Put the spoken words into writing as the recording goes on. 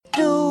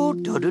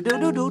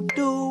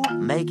Do-do-do-do-do-do.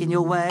 Making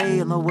your way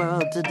in the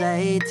world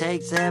today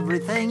takes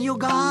everything you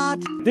got.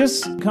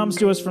 This comes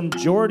to us from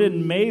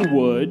Jordan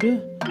Maywood.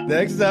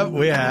 Next up,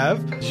 we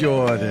have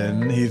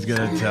Jordan. He's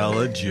going to tell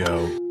a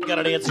joke. Got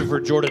an answer for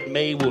Jordan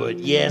Maywood.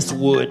 Yes,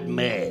 would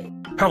May.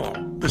 Hello,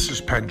 this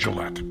is Penn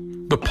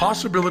Jillette. The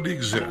possibility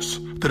exists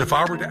that if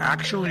I were to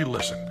actually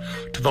listen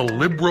to the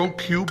Libro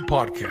Cube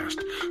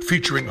podcast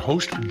featuring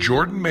host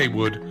Jordan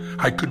Maywood,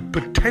 I could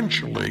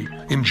potentially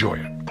enjoy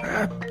it.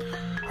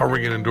 I'll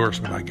ring an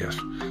endorsement, I guess.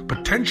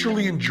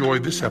 Potentially enjoy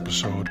this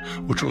episode,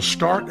 which will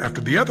start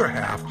after the other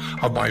half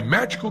of my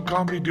magical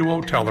comedy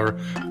duo Teller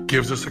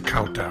gives us a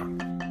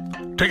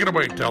countdown. Take it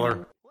away,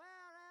 Teller.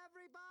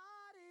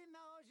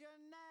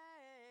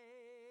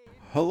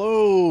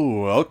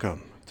 Hello,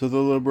 welcome to the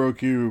Libro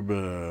Cube.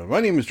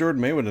 My name is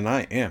Jordan Maywood, and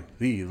I am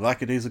the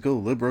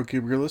lackadaisical Libro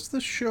Cube Realist.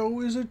 This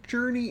show is a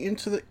journey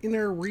into the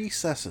inner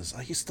recesses.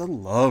 I used to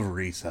love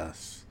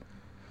recess.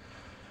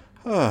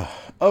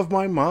 Of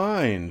my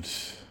mind.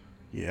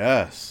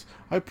 Yes,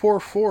 I pour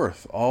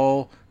forth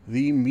all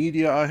the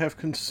media I have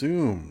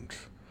consumed.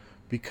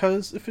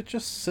 Because if it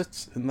just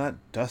sits in that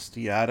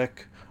dusty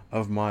attic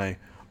of my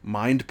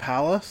mind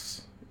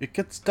palace, it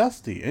gets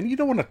dusty. And you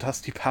don't want a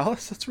dusty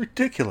palace. That's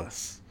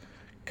ridiculous.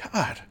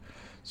 God.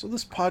 So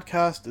this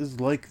podcast is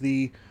like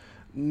the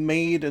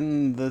maid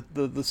in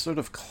the sort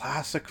of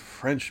classic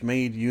French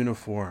maid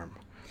uniform,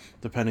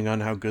 depending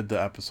on how good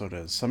the episode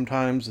is.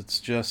 Sometimes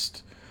it's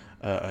just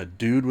a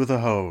dude with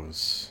a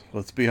hose.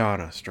 Let's be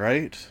honest,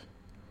 right?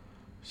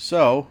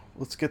 So,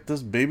 let's get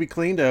this baby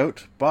cleaned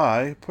out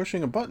by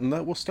pushing a button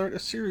that will start a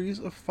series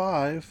of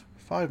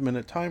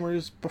 5-minute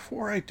timers.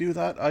 Before I do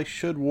that, I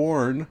should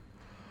warn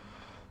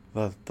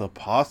that the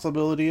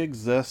possibility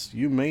exists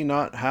you may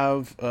not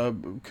have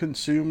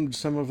consumed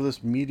some of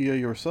this media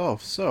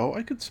yourself, so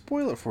I could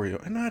spoil it for you,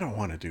 and I don't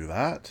want to do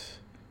that.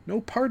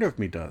 No part of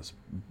me does.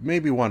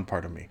 Maybe one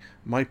part of me.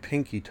 My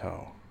pinky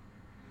toe.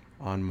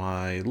 On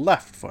my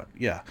left foot.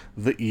 Yeah,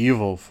 the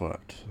evil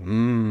foot.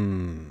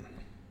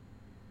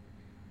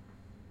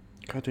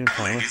 Goddamn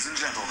fella. Ladies and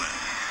gentlemen,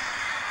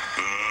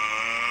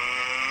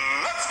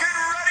 let's get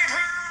ready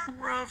to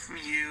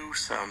review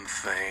some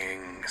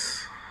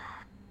things.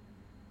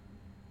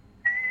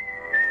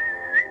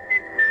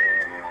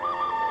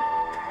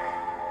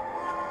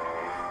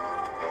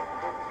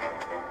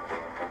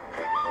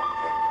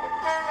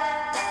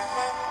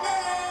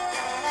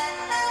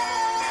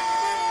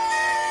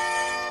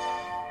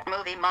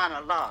 Movie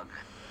Monologue.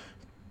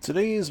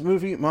 Today's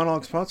movie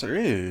monologue sponsor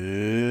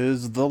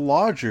is The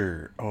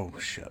Lodger. Oh,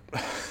 shit.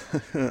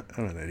 I'm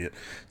an idiot.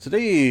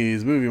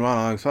 Today's movie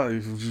monologue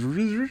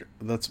sponsor...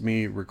 That's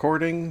me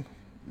recording,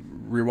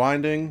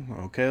 rewinding.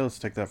 Okay, let's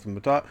take that from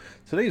the top.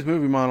 Today's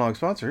movie monologue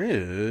sponsor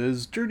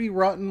is Dirty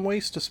Rotten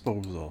Waste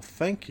Disposal.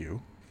 Thank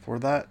you for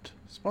that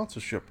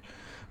sponsorship.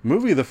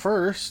 Movie the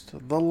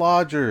first, The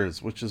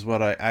Lodgers, which is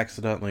what I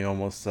accidentally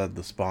almost said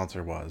the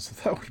sponsor was.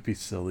 That would be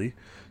silly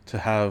to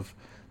have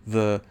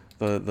the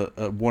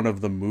one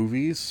of the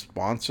movies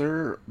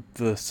sponsor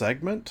the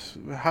segment.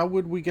 How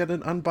would we get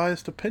an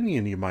unbiased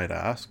opinion, you might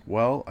ask?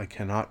 Well, I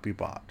cannot be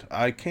bought.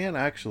 I can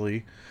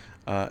actually,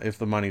 if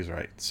the money's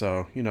right.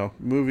 So,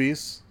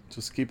 movies,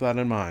 just keep that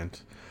in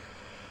mind.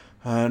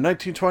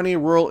 1920,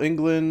 rural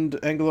England,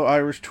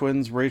 Anglo-Irish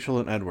twins Rachel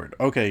and Edward.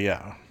 Okay,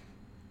 yeah.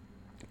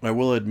 I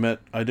will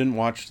admit, I didn't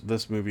watch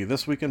this movie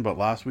this weekend, but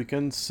last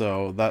weekend,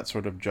 so that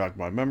sort of jogged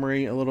my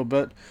memory a little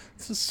bit.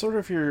 This is sort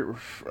of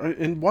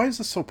and why is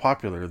this so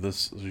popular,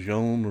 this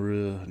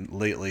genre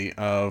lately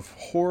of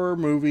horror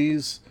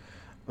movies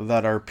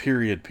that are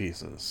period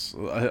pieces?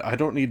 I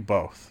don't need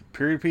both.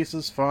 Period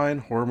pieces, fine.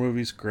 Horror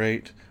movies,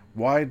 great.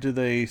 Why do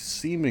they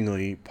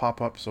seemingly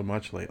pop up so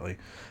much lately?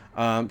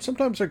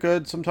 Sometimes they're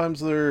good, sometimes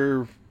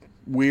they're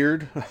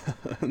weird,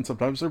 and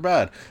sometimes they're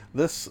bad.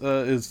 This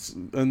is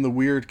in the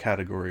weird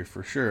category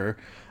for sure.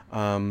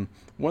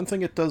 One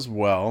thing it does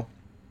well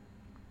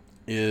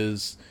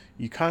is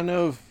you kind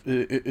of,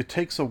 it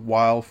takes a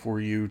while for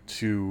you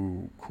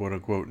to quote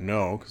unquote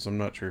know, because I'm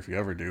not sure if you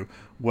ever do,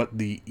 what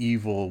the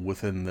evil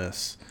within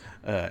this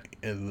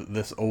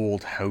this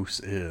old house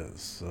is.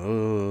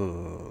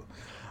 So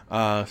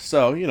I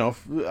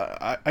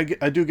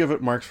do give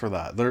it marks for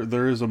that.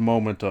 There is a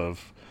moment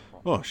of,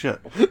 oh shit,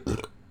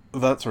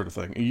 that sort of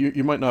thing.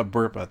 You might not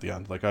burp at the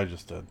end like I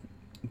just did,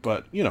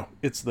 but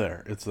it's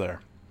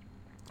there.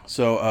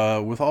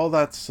 So with all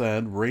that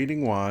said,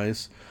 rating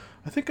wise,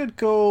 I think I'd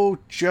go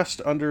just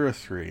under a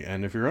 3.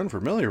 And if you're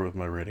unfamiliar with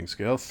my rating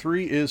scale,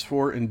 3 is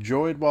for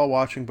enjoyed while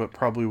watching but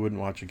probably wouldn't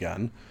watch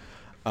again.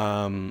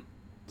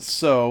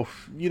 So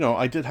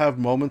I did have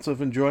moments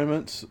of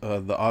enjoyment.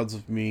 The odds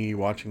of me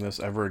watching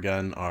this ever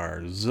again are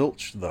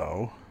zilch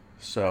though,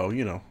 so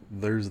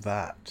there's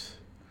that.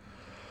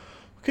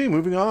 Okay,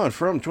 moving on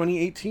from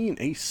 2018,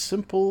 A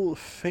Simple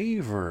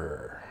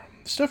Favor.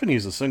 Stephanie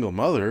is a single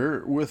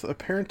mother with a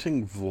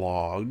parenting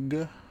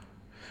vlog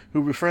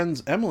who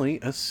befriends Emily,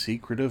 a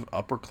secretive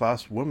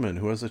upper-class woman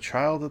who has a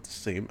child at the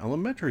same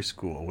elementary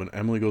school. When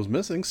Emily goes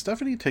missing,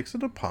 Stephanie takes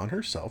it upon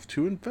herself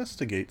to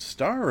investigate,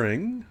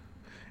 starring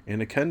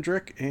Anna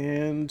Kendrick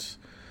and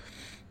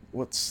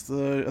what's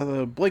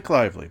the Blake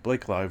Lively.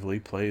 Blake Lively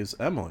plays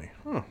Emily.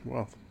 Oh,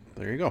 well,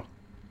 there you go.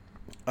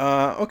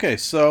 Okay,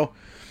 so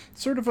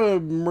sort of a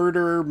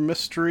murder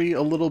mystery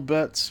a little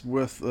bit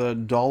with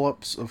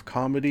dollops of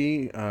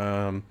comedy.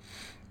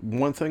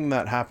 One thing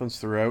that happens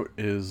throughout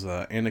is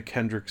Anna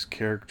Kendrick's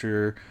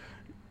character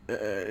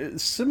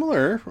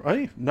similar,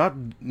 right?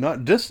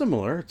 Not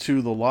dissimilar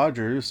to the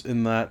Lodgers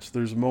in that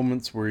there's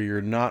moments where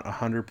you're not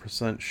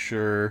 100%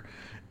 sure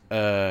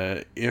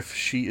if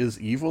she is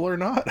evil or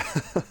not.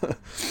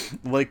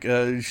 Like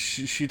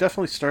she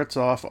definitely starts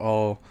off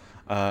all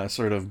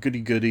sort of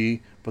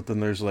goody-goody, but then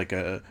there's like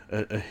a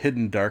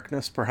hidden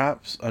darkness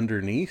perhaps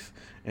underneath,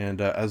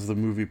 and as the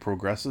movie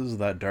progresses,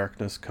 that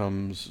darkness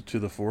comes to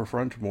the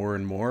forefront more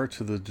and more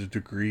to the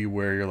degree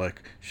where you're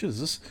like, shit,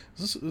 is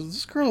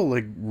this girl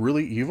like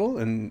really evil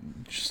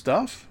and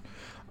stuff?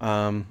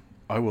 I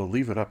will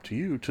leave it up to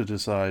you to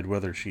decide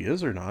whether she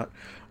is or not.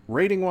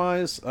 Rating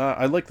wise,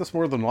 I like this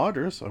more than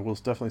Lodgers. I will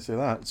definitely say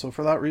that. So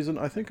for that reason,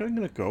 I think I'm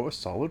going to go a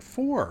solid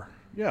 4.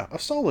 Yeah, a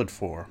solid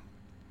 4.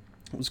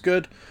 It was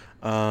good.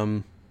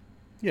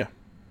 Yeah,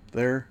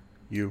 there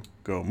you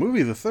go.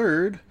 Movie the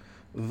third,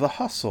 The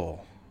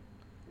Hustle.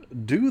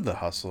 Do the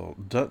Hustle.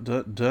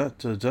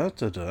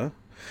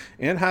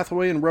 Anne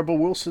Hathaway and Rebel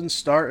Wilson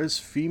star as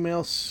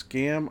female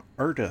scam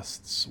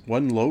artists.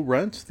 One low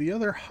rent, the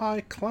other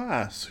high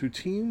class, who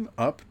team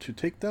up to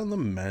take down the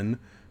men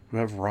who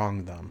have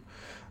wronged them.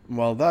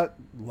 Well, that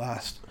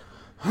last...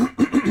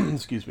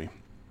 excuse me.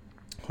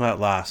 That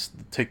last,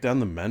 take down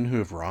the men who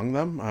have wronged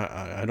them?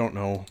 I don't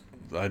know.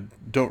 I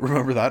don't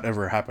remember that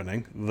ever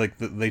happening. Like,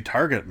 they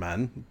target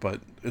men,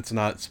 but it's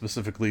not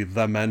specifically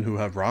the men who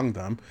have wronged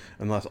them,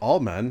 unless all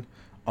men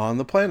on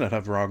the planet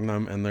have wronged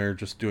them, and they're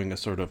just doing a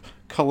sort of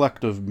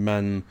collective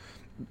men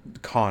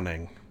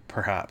conning,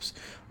 perhaps.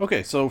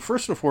 Okay, so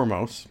first and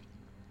foremost,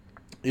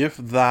 if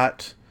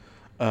that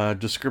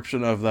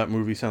description of that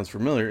movie sounds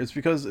familiar, it's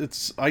because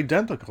it's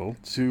identical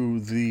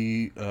to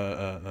the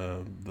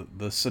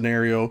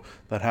scenario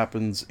that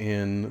happens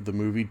in the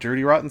movie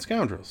Dirty Rotten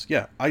Scoundrels.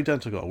 Yeah,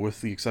 identical, with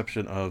the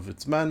exception of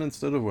it's men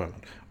instead of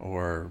women,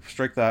 or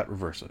strike that,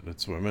 reverse it,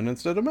 it's women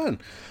instead of men.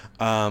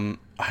 I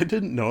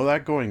didn't know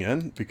that going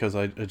in because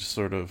I just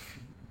sort of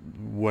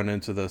went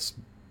into this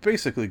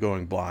basically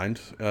going blind.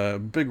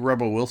 Big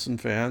Rebel Wilson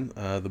fan,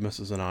 the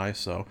missus and I,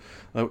 so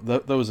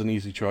that was an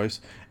easy choice.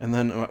 And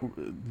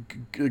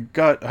then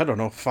got, I don't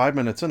know, 5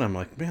 minutes in, I'm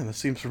like, man, this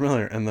seems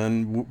familiar. And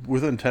then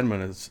within 10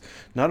 minutes,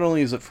 not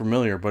only is it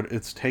familiar, but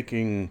it's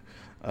taking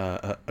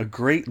a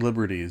great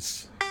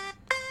liberties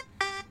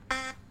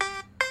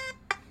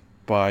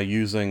by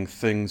using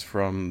things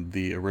from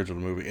the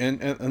original movie.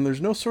 And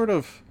there's no sort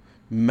of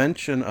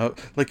mention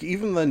of, like,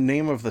 even the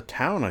name of the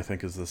town I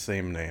think is the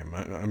same name.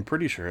 I'm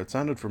pretty sure it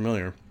sounded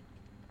familiar.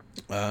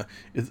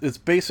 It's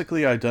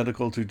basically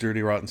identical to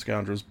Dirty Rotten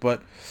Scoundrels,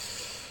 but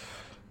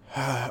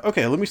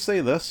okay, let me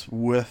say this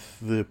with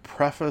the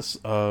preface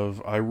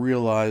of, I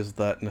realize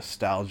that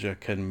nostalgia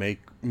can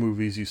make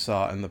movies you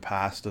saw in the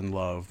past and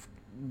love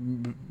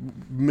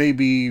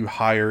maybe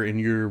higher in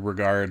your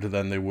regard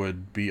than they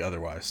would be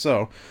otherwise.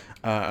 So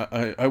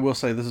I will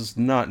say this is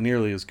not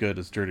nearly as good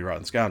as Dirty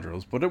Rotten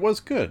Scoundrels, but it was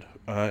good,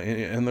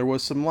 and there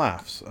was some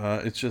laughs.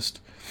 It's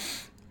just,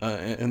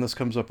 and this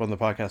comes up on the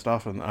podcast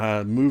often,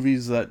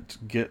 movies that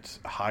get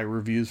high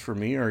reviews for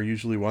me are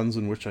usually ones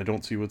in which I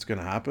don't see what's going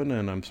to happen,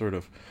 and I'm sort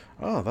of,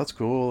 oh, that's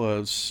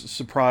cool,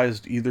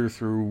 surprised either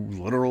through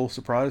literal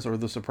surprise or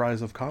the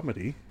surprise of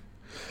comedy.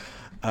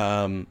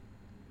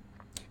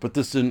 But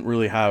this didn't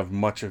really have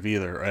much of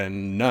either,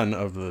 and none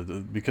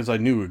of because I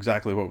knew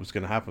exactly what was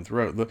going to happen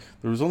throughout. There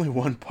was only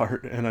one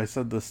part, and I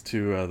said this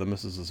to the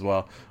missus as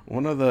well.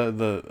 One of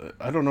the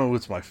I don't know if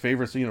it's my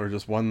favorite scene or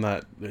just one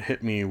that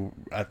hit me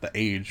at the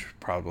age,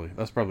 probably.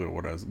 That's probably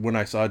what it was. When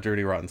I saw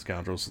Dirty Rotten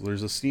Scoundrels,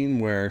 there's a scene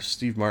where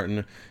Steve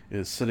Martin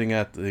is sitting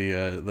at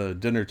the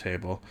dinner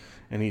table,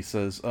 and he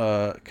says,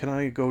 can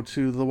I go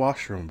to the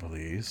washroom,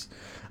 please?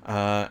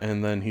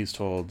 And then he's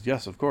told,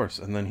 yes, of course.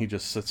 And then he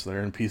just sits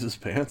there and pees his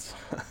pants.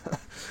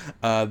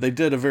 They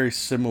did a very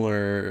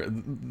similar,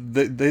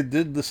 they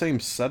did the same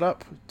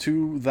setup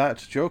to that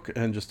joke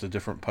and just a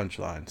different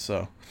punchline.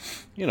 So,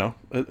 you know,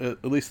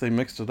 at least they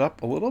mixed it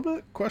up a little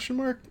bit, question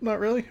mark, not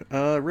really.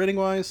 Rating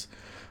wise,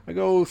 I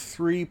go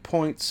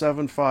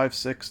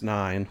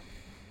 3.7569.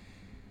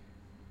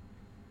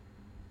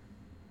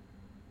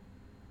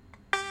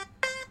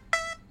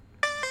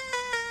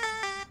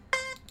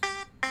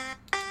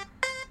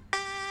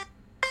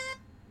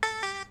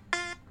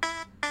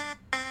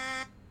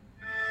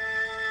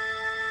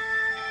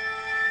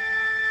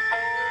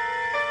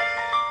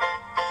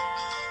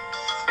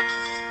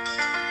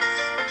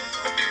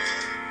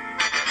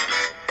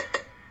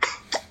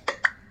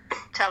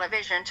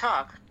 Television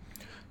Talk.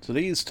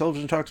 Today's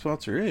Television Talk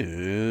sponsor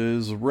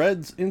is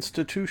Red's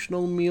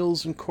Institutional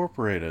Meals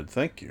Incorporated.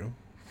 Thank you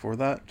for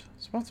that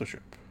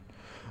sponsorship.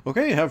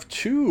 Okay, I have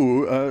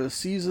two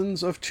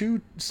seasons of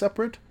two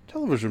separate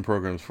television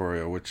programs for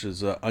you, which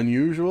is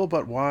unusual,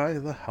 but why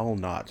the hell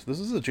not? This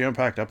is a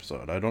jam-packed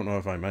episode. I don't know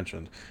if I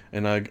mentioned,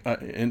 and I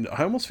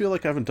almost feel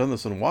like I haven't done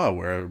this in a while,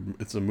 where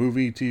it's a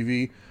movie,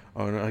 TV.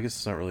 Oh, no, I guess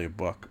it's not really a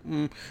book.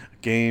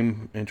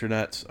 Game,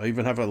 internet. I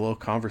even have a little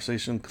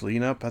conversation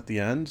cleanup at the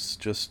end,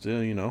 just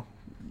to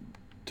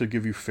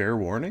give you fair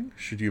warning.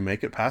 Should you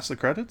make it past the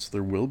credits,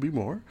 there will be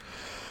more.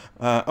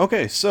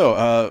 Okay,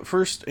 so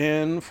first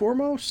and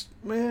foremost,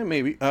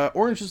 maybe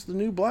Orange is the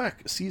New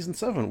Black Season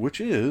 7,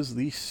 which is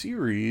the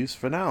series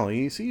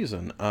finale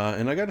season.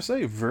 And I gotta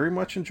say, very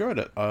much enjoyed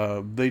it.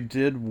 They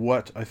did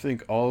what I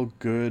think all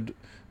good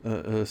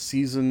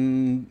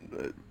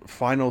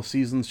final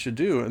seasons should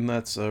do, and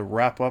that's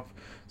wrap up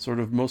sort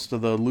of most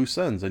of the loose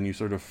ends, and you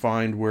sort of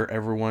find where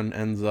everyone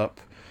ends up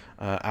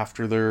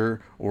after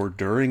their or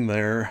during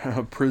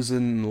their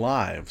prison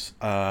lives.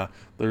 There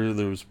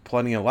was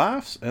plenty of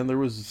laughs, and there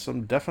was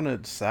some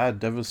definite sad,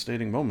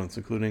 devastating moments,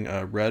 including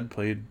Red,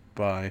 played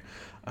by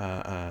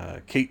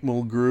Kate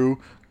Mulgrew,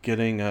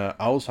 getting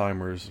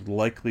Alzheimer's,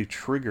 likely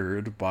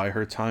triggered by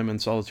her time in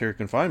solitary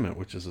confinement,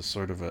 which is a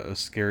sort of a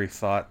scary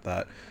thought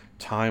that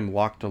time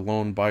locked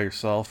alone by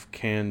yourself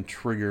can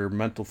trigger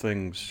mental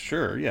things.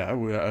 Sure, yeah,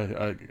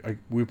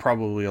 we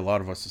probably, a lot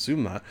of us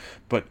assume that,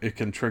 but it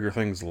can trigger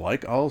things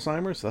like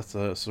Alzheimer's. That's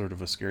a sort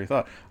of a scary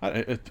thought.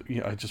 I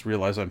just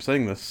realized I'm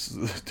saying this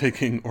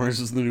taking Orange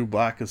is the New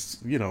Black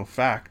as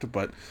fact,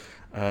 but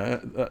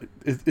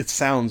it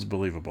sounds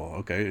believable.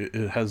 Okay,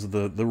 it has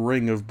the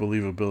ring of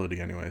believability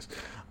anyways.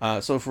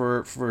 So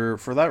for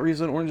that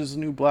reason, Orange is the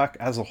New Black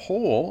as a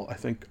whole, I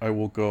think I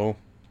will go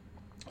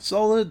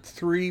solid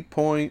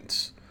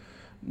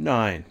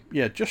 3.9.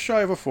 Yeah, just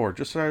shy of a 4.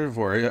 Just shy of a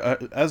 4.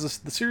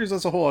 The series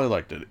as a whole, I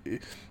liked it.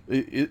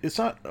 It's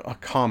not a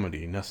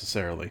comedy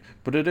necessarily,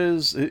 but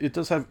it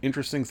does have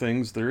interesting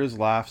things. There is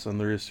laughs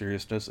and there is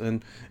seriousness,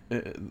 and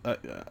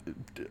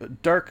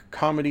dark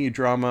comedy,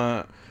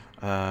 drama,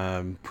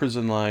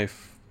 prison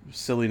life,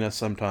 silliness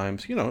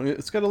sometimes.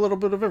 It's got a little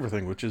bit of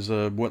everything, which is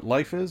what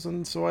life is,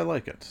 and so I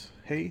like it.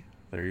 Hey,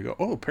 there you go.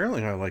 Oh,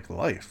 apparently I like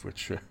life,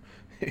 which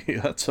hey,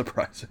 that's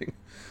surprising.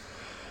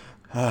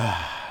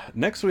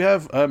 Next we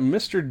have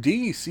Mr.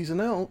 D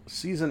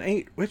Season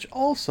 8, which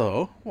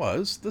also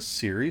was the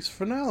series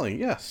finale.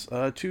 Yes,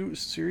 2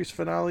 series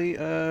finale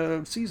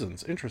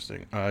seasons.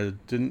 Interesting. I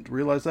didn't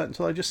realize that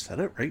until I just said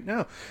it right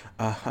now.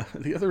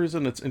 The other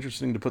reason it's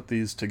interesting to put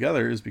these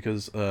together is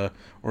because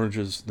Orange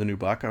is the New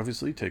Black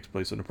obviously takes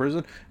place in a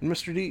prison, and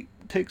Mr. D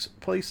takes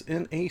place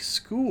in a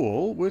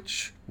school,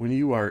 which, when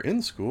you are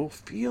in school,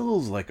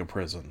 feels like a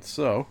prison.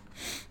 So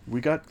we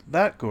got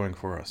that going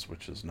for us,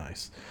 which is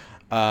nice.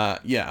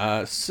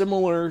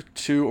 Similar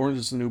to Orange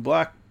is the New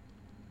Black,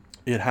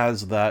 it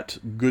has that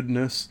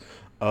goodness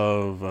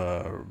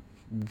of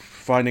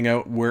finding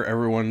out where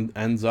everyone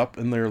ends up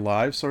in their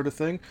lives, sort of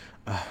thing.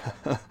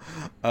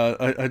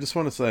 I just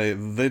want to say,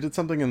 they did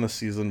something in this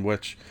season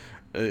which,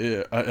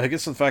 I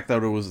guess the fact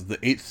that it was the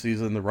 8th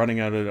season, they're running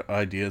out of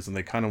ideas, and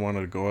they kind of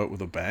wanted to go out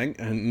with a bang,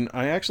 and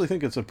I actually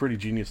think it's a pretty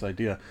genius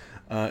idea.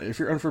 If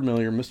you're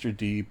unfamiliar, Mr.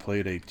 D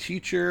played a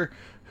teacher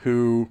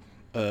who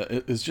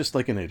is just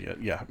like an idiot.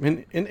 Yeah,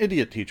 an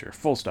idiot teacher,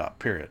 full stop,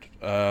 period.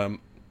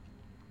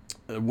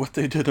 What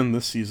they did in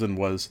this season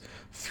was,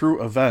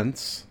 through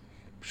events,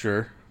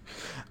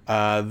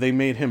 they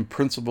made him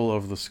principal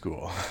of the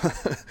school.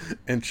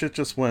 And shit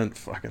just went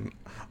fucking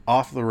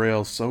off the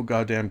rails so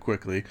goddamn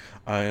quickly.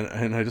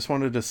 And I just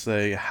wanted to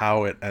say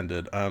how it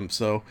ended. And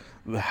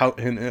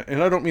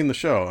I don't mean the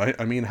show,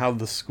 I mean how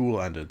the school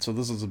ended. So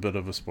this is a bit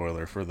of a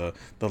spoiler for the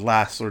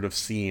last sort of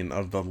scene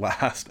of the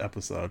last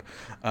episode.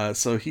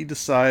 So he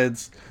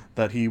decides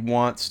that he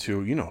wants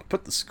to,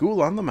 put the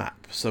school on the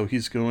map. So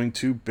he's going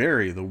to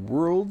bury the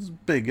world's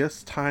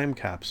biggest time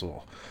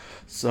capsule.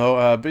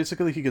 So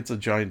basically he gets a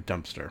giant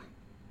dumpster.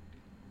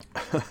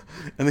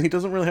 And then he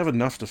doesn't really have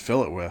enough to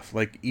fill it with.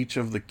 Like, each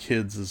of the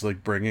kids is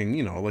like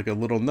bringing, like a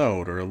little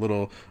note or a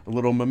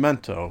little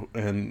memento,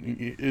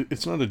 and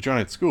it's not a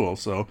giant school,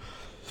 so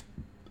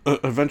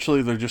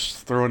eventually they're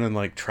just throwing in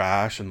like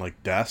trash and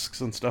like desks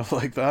and stuff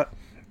like that.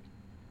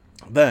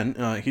 Then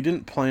he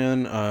didn't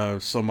plan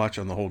so much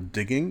on the whole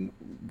digging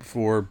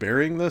for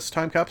burying this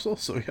time capsule,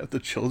 so he had the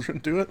children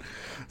do it.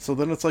 So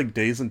then it's like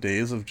days and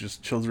days of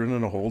just children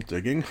in a hole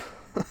digging.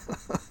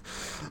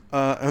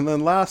 And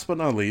then last but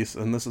not least,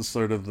 and this is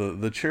sort of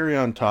the cherry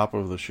on top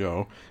of the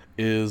show,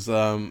 is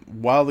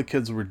while the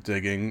kids were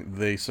digging,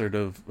 they sort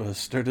of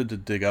started to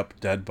dig up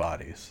dead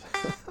bodies.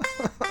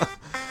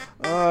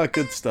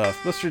 Good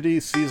stuff. Mr. D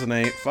Season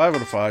 8, 5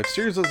 out of 5.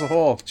 Series as a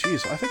whole,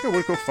 jeez, I think I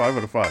would go 5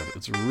 out of 5.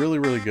 It's really,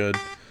 really good.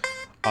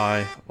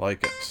 I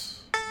like it.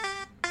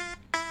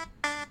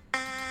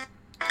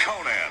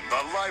 Conan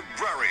the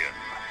Librarian.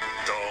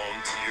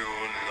 Don't you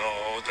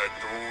know the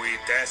Dewey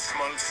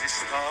Decimal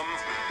System?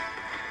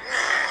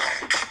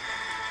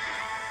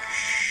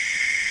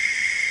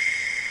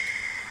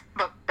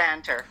 Book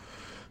banter.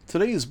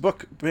 Today's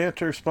book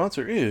banter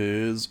sponsor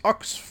is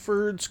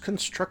Oxford's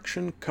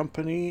Construction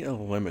Company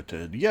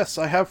Limited. Yes,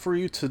 I have for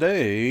you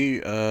today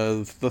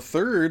the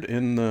third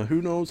in the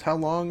who knows how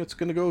long it's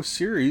going to go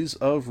series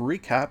of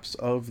recaps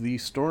of the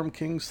Storm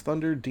King's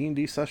Thunder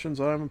D&D sessions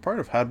that I'm a part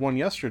of. Had one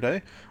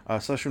yesterday.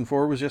 Session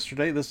 4 was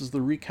yesterday. This is the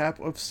recap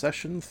of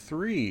Session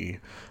 3.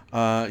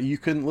 You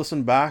can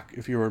listen back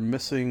if you are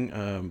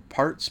missing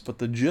parts, but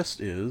the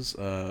gist is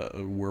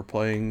we're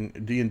playing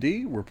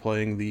D&D. We're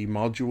playing the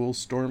module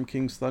Storm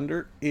King's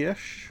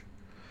Thunder-ish,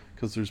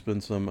 because there's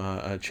been some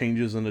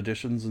changes and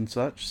additions and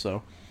such,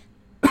 so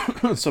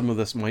some of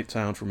this might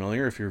sound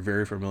familiar if you're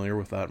very familiar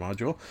with that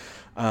module.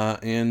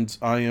 And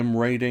I am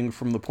writing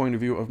from the point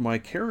of view of my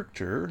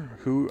character,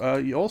 who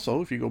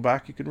also, if you go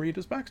back, you can read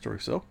his backstory.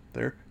 So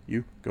there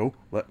you go.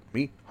 Let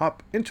me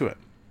hop into it.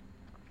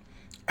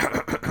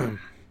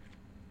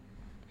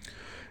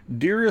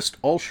 Dearest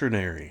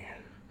Ultionary,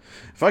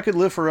 if I could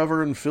live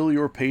forever and fill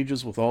your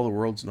pages with all the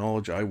world's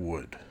knowledge, I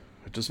would.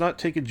 It does not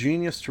take a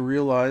genius to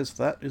realize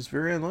that is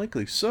very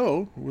unlikely.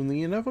 So, when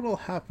the inevitable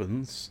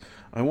happens,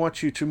 I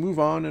want you to move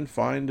on and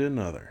find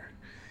another.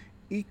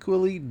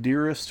 Equally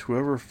dearest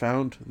whoever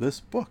found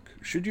this book,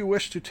 should you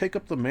wish to take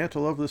up the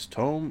mantle of this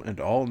tome and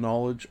all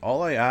knowledge,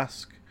 all I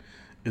ask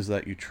is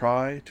that you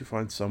try to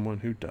find someone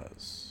who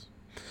does.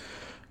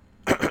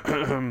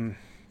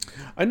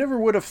 I never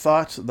would have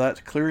thought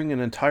that clearing an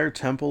entire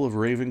temple of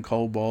raving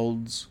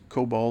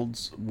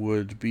kobolds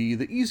would be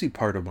the easy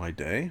part of my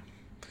day.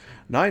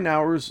 9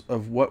 hours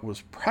of what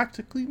was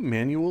practically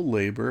manual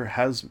labor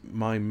has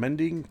my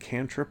mending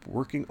cantrip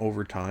working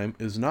overtime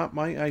is not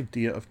my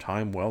idea of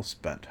time well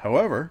spent.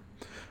 However,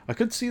 I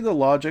could see the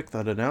logic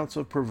that an ounce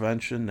of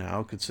prevention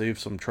now could save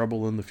some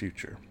trouble in the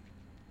future.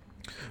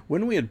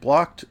 When we had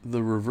blocked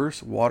the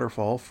reverse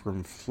waterfall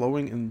from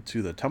flowing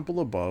into the temple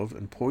above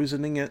and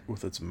poisoning it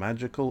with its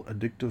magical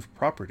addictive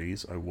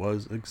properties, I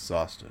was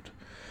exhausted.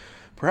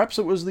 Perhaps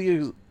it was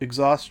the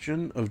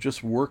exhaustion of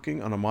just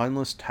working on a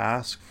mindless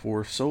task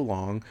for so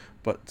long,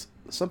 but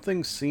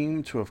something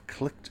seemed to have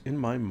clicked in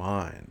my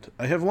mind.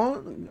 I have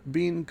long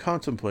been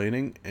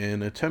contemplating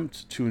an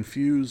attempt to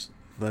infuse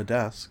the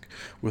desk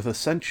with a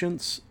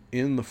sentience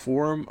in the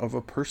form of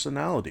a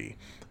personality,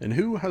 and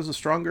who has a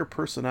stronger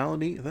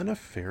personality than a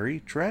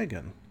fairy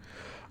dragon?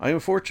 I am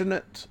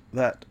fortunate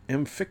that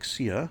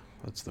Amphixia,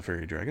 that's the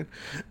fairy dragon,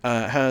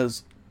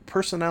 has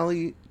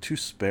personality to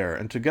spare,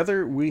 and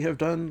together we have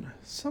done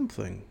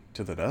something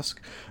to the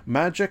desk.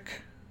 Magics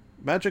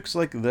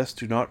like this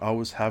do not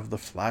always have the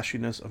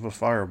flashiness of a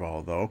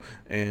fireball, though,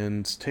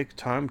 and take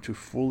time to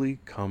fully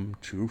come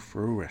to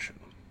fruition.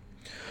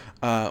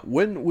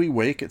 When we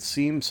wake, it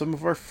seems some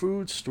of our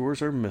food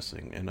stores are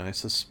missing, and I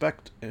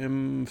suspect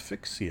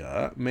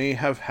Amphixia may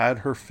have had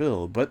her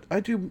fill, but I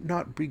do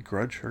not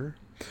begrudge her.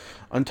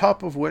 On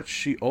top of which,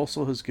 she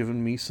also has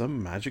given me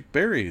some magic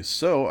berries,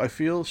 so I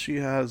feel she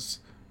has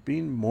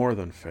been more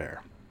than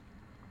fair.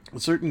 A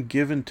certain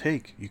give and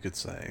take, you could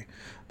say,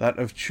 that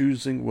of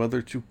choosing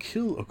whether to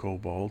kill a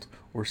kobold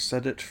or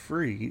set it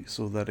free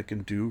so that it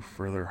can do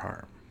further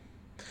harm.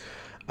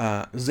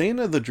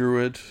 Zena, the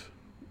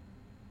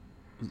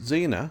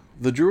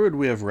druid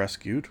we have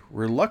rescued,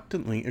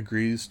 reluctantly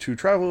agrees to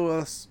travel with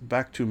us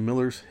back to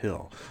Miller's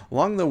Hill.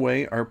 Along the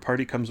way, our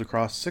party comes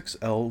across 6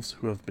 elves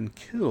who have been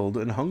killed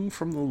and hung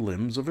from the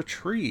limbs of a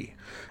tree.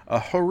 A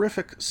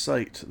horrific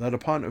sight that,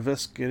 upon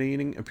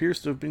investigating, appears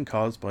to have been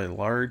caused by a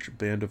large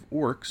band of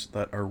orcs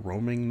that are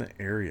roaming the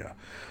area.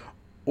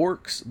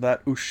 Orcs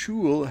that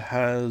Ushul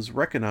has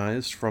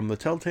recognized from the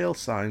telltale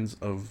signs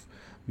of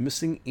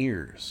missing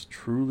ears.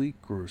 Truly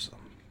gruesome.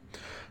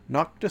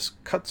 Noctis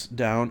cuts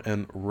down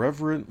and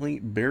reverently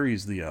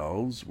buries the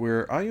elves.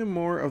 Where I am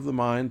more of the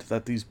mind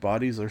that these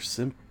bodies are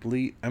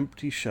simply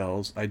empty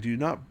shells, I do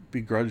not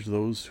begrudge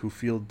those who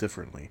feel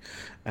differently,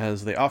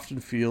 as they often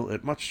feel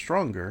it much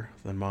stronger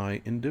than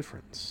my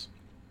indifference.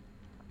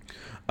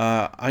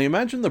 I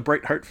imagine the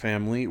Brightheart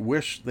family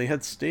wish they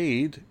had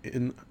stayed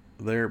in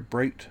their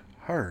bright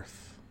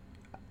hearth.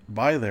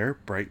 By their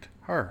bright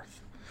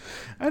hearth.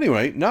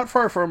 Anyway, not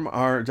far from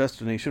our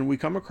destination, we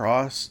come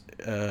across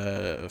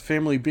a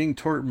family being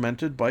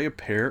tormented by a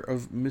pair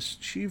of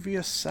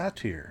mischievous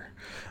satyr.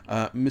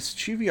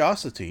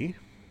 Mischievosity,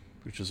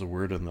 which is a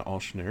word in the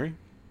Ultionary,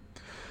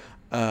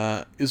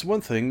 is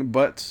one thing,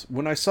 but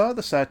when I saw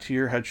the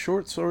satyr had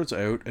short swords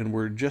out and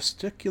were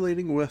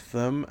gesticulating with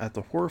them at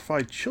the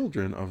horrified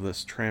children of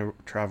this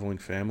traveling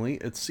family,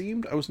 it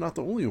seemed I was not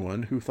the only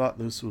one who thought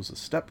this was a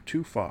step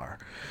too far.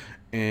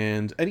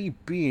 And any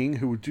being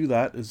who would do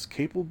that is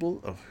capable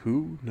of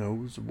who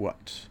knows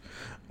what.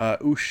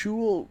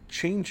 Ushul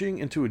changing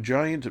into a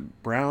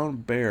giant brown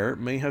bear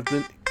may have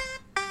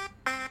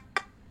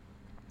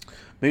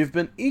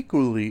been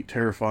equally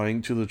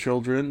terrifying to the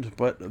children,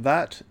 but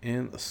that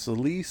and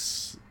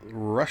Celise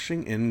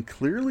rushing in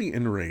clearly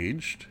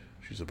enraged,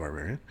 she's a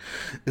barbarian,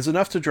 is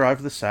enough to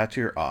drive the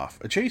satyr off.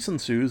 A chase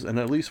ensues, and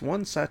at least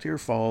one satyr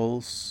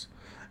falls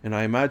and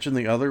I imagine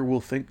the other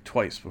will think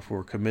twice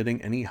before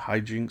committing any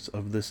hijinks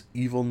of this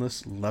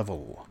evilness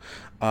level.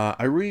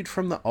 I read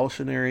from the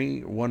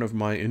Altionary, one of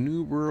my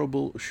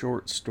innumerable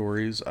short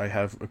stories I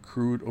have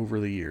accrued over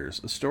the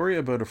years, a story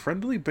about a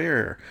friendly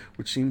bear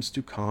which seems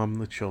to calm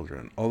the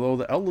children, although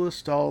the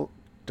eldest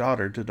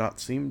daughter did not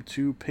seem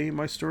to pay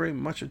my story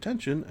much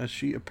attention, as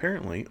she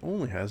apparently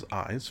only has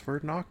eyes for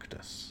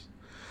Noctis.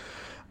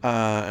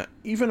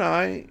 Even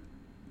I,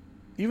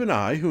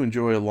 who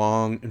enjoy a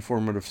long,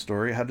 informative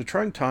story, had a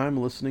trying time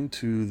listening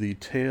to the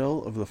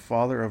tale of the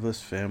father of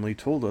this family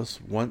told us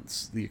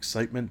once the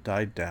excitement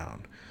died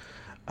down.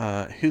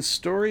 His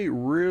story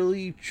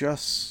really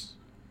just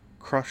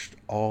crushed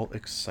all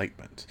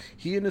excitement.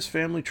 He and his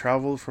family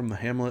traveled from the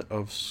hamlet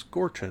of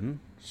Scorton,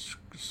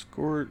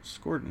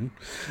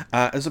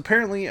 as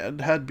apparently it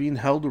had been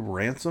held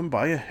ransom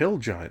by a hill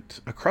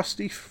giant, a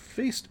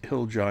crusty-faced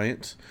hill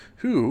giant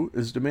who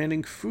is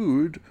demanding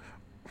food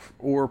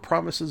or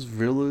promises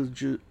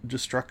village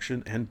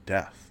destruction and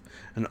death.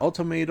 An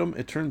ultimatum,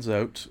 it turns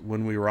out,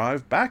 when we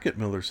arrive back at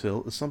Miller's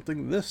Hill, is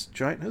something this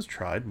giant has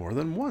tried more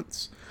than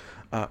once.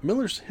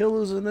 Miller's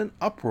Hill is in an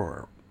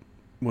uproar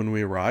when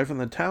we arrive, and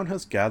the town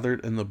has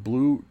gathered in the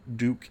Blue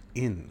Duke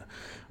Inn,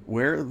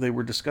 where they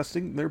were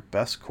discussing their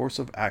best course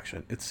of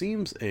action. It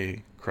seems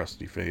a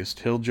crusty-faced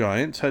hill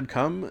giant had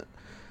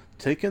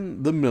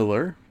taken the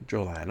miller,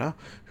 Joanna,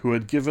 who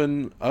had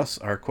given us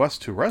our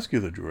quest to rescue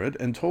the druid,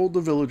 and told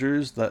the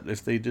villagers that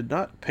if they did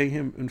not pay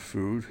him in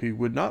food, he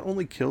would not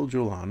only kill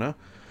Joanna,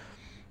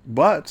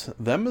 but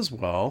them as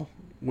well,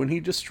 when he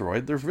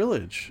destroyed their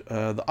village.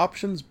 The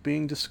options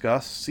being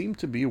discussed seemed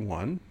to be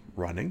 1,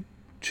 running,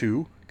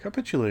 2,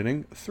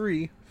 capitulating,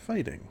 3,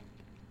 fighting.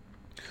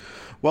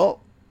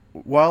 Well,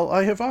 while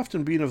I have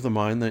often been of the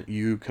mind that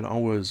you can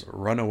always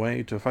run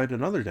away to fight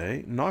another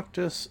day,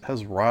 Noctis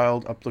has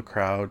riled up the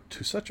crowd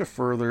to such a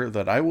further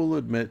that I will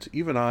admit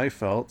even I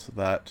felt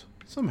that,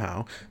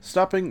 somehow,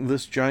 stopping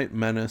this giant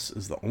menace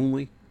is the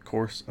only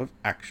course of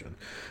action.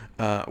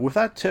 With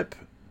the tip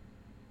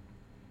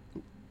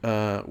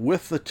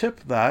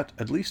that,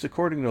 at least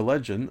according to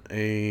legend,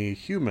 a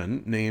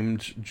human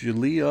named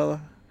Jylai,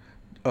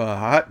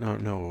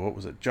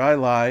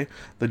 the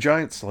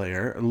giant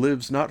slayer,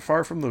 lives not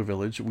far from the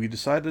village, we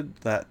decided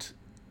that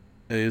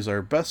is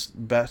our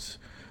best bet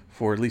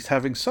for at least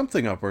having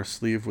something up our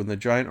sleeve when the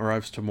giant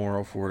arrives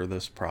tomorrow for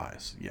this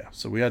prize. Yeah,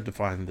 so we had to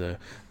find the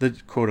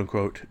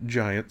quote-unquote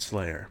giant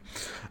slayer.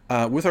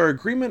 With our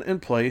agreement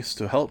in place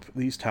to help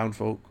these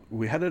townfolk,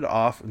 we headed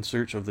off in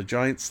search of the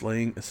giant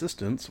slaying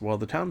assistants, while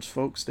the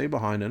townsfolk stay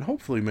behind and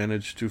hopefully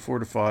manage to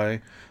fortify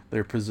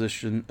their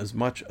position as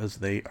much as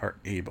they are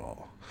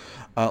able.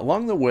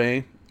 Along the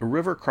way, a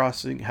river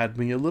crossing had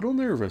me a little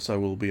nervous, I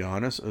will be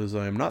honest, as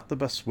I am not the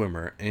best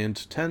swimmer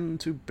and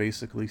tend to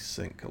basically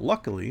sink.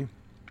 Luckily,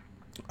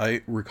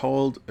 I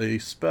recalled a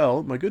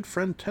spell my good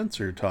friend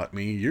Tensor taught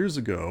me years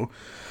ago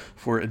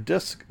for a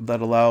disc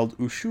that allowed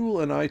Ushul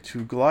and I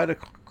to glide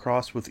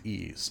across with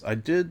ease. I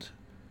did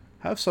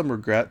have some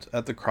regret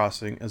at the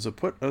crossing, as it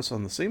put us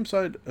on the same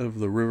side of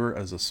the river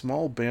as a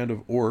small band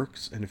of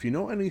orcs, and if you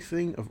know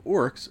anything of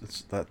orcs,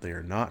 it's that they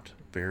are not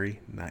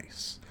very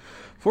nice.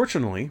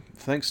 Fortunately,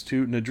 thanks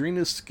to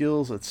Nadrina's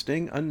skills at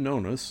staying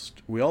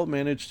unnoticed, we all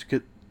managed to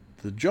get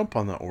the jump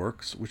on the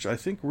orcs, which I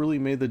think really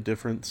made the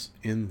difference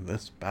in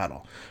this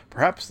battle.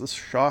 Perhaps the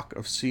shock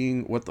of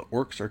seeing what the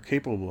orcs are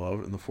capable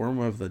of in the form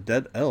of the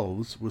dead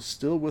elves was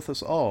still with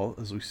us all,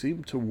 as we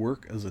seemed to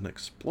work as an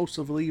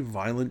explosively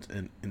violent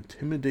and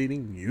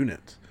intimidating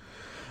unit.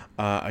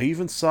 I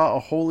even saw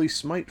a holy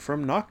smite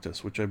from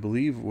Noctis, which I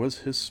believe was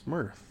his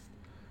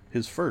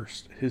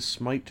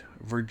smite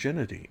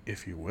virginity,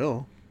 if you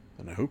will,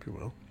 and I hope you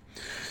will.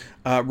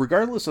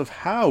 Regardless of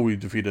how we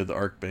defeated the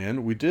Arc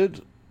Band, we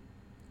did,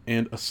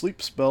 and a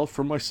sleep spell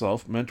from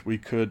myself meant we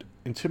could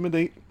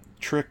intimidate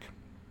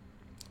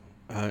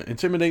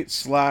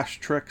slash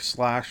trick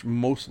slash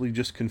mostly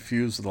just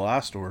confuse the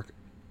last orc,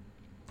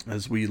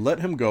 as we let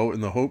him go in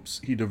the hopes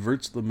he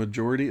diverts the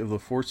majority of the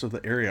force of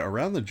the area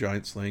around the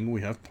giant slaying we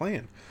have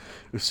planned.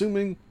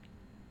 Assuming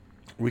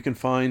we can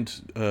find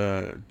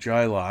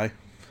Jylai,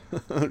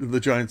 the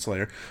giant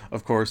slayer,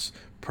 of course,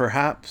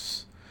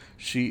 perhaps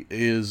she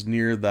is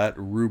near that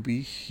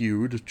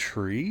ruby-hued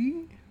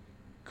tree? ?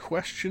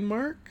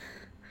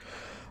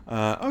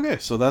 Okay,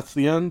 so that's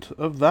the end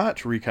of that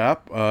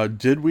recap.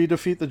 Did we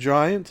defeat the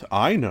giant?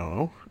 I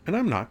know, and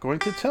I'm not going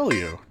to tell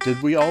you.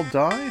 Did we all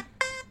die?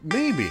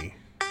 Maybe.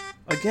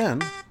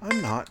 Again, I'm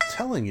not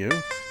telling you.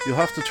 You'll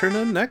have to turn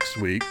in next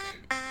week.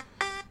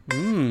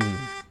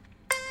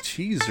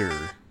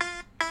 Teaser.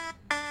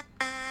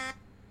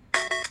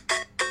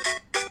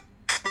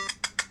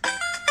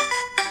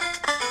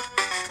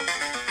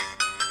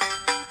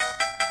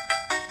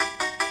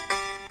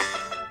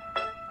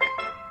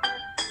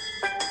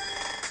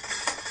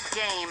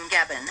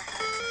 Gabbin.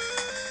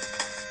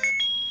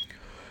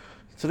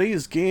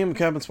 Today's game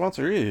cabin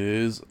sponsor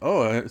is,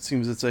 it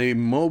seems it's a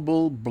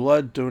mobile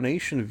blood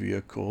donation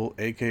vehicle,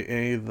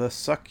 aka the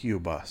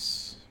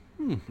Succubus.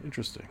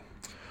 Interesting.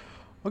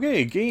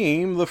 Okay,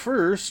 game the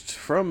first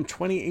from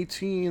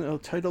 2018, a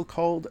title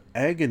called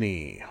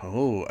Agony.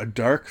 Oh, a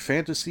dark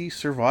fantasy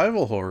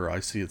survival horror.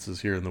 I see it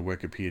says here in the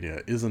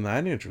Wikipedia. Isn't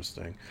that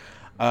interesting?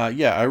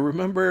 Yeah, I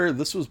remember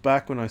this was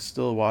back when I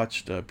still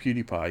watched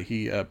PewDiePie.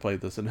 He played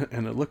this, and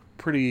it looked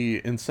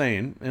pretty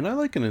insane. And I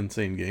like an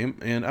insane game.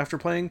 And after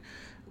playing,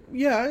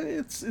 yeah,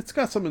 it's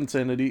got some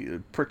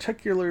insanity,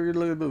 particularly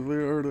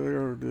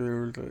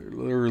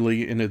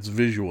in its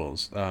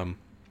visuals.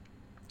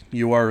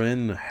 You are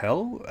in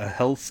hell, a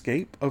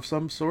hellscape of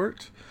some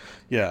sort.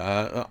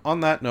 Yeah,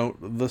 on that note,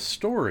 the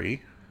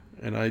story,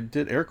 and I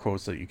did air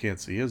quotes that you can't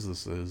see as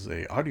this is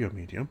a audio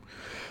medium,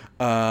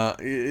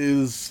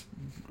 is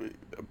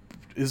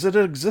it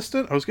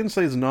existent? I was going to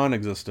say it's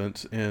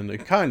non-existent, and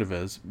it kind of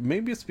is.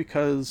 Maybe it's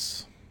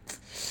because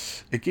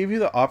it gave you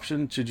the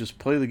option to just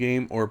play the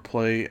game or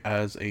play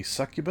as a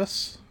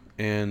succubus,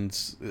 and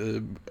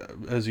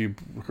as you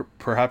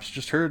perhaps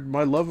just heard,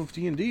 my love of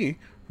D&D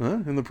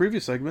in the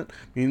previous segment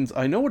means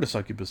I know what a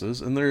succubus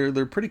is, and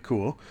they're pretty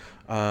cool.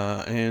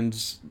 And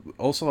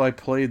also I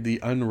played the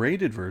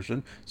unrated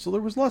version, so there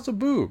was lots of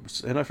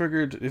boobs, and I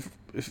figured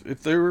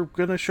if they were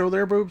gonna show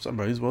their boobs, I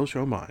might as well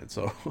show mine.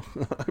 So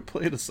I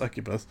played a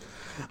succubus.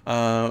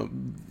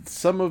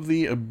 Some of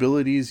the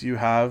abilities you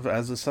have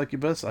as a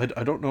succubus, I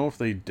don't know if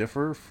they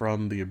differ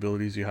from the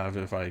abilities you have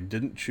if I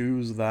didn't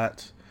choose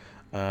that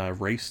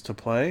race to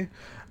play,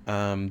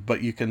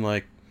 but you can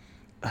like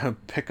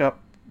pick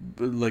up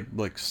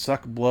like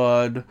suck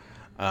blood,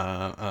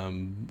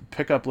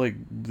 pick up like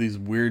these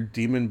weird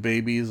demon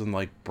babies and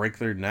like break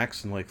their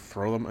necks and like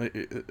throw them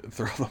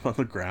on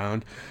the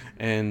ground,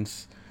 and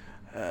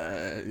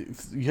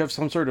you have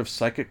some sort of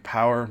psychic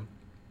power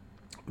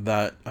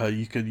that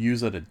you could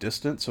use at a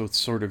distance, so it's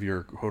sort of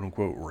your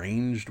quote-unquote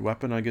ranged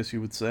weapon, I guess you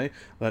would say,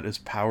 that is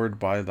powered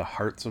by the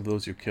hearts of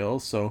those you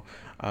kill. So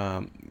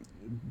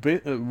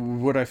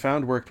what I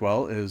found worked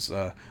well is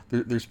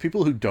there's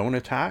people who don't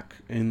attack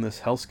in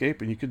this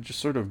hellscape, and you could just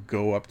sort of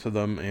go up to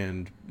them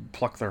and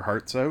pluck their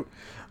hearts out,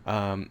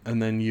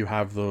 and then you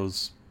have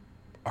those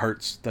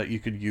hearts that you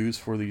could use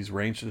for these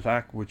ranged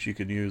attack, which you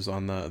could use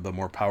on the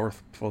more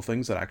powerful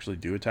things that actually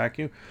do attack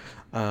you.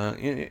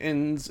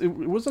 And it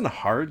wasn't a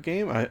hard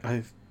game,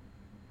 I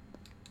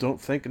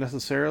don't think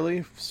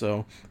necessarily,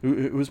 so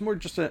it was more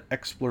just an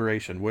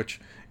exploration, which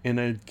in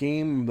a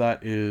game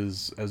that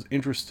is as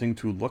interesting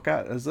to look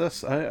at as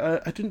this, I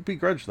didn't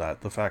begrudge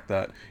that, the fact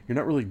that you're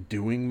not really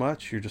doing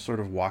much, you're just sort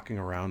of walking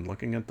around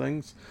looking at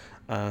things.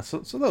 So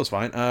that was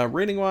fine.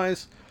 Rating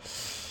wise,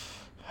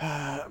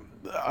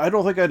 I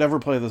don't think I'd ever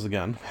play this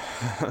again.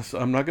 So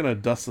I'm not going to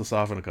dust this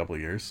off in a couple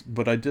of years,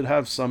 but I did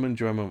have some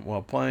enjoyment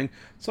while playing,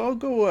 so I'll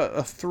go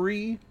a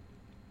 3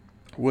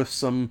 with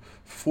some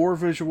 4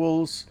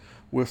 visuals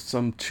with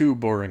some 2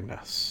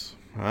 boringness.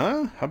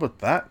 How about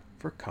that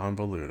for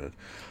convoluted?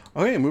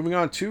 Okay, moving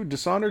on to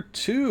Dishonored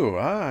 2.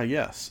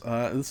 Yes.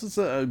 This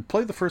is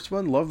played the first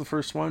one, loved the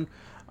first one.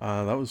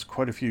 That was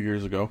quite a few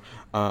years ago.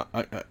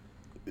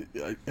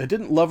 I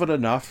didn't love it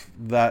enough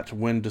that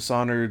when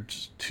Dishonored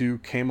 2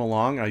 came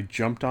along, I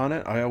jumped on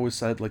it. I always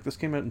said, like, this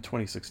came out in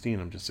 2016,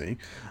 I'm just saying.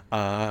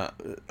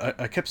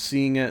 I kept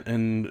seeing it,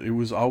 and it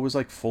was always,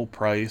 like, full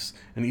price.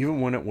 And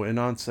even when it went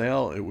on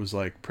sale, it was,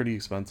 like, pretty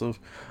expensive.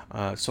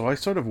 So I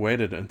sort of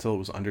waited until it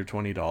was under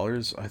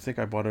 $20. I think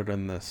I bought it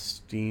in the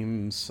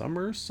Steam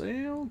summer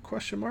sale, ?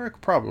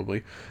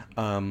 Probably.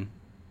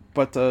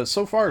 But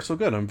so far, so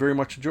good. I'm very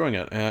much enjoying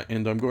it,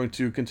 and I'm going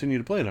to continue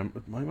to play it.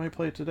 I might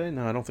play it today?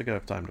 No, I don't think I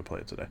have time to play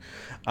it today.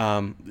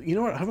 You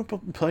know what? I haven't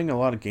been playing a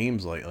lot of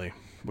games lately,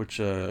 which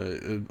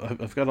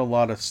I've got a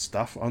lot of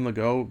stuff on the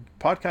go.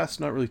 Podcast's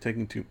not really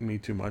taking me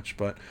too much,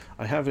 but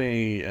I have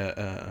a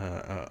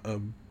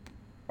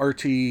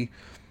RT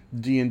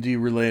D&D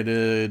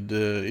related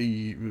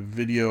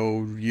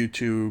video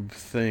YouTube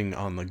thing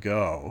on the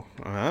go.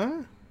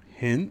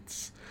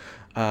 Hints?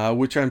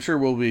 Which I'm sure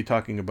we'll be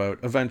talking about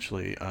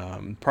eventually,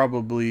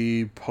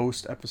 probably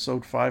post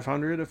episode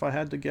 500 if I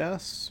had to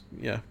guess.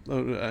 Yeah,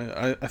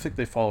 I think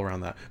they fall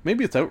around that.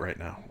 Maybe it's out right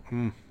now.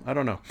 I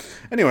don't know.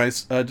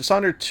 Anyways,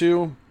 Dishonored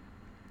 2,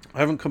 I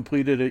haven't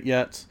completed it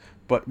yet,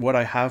 but what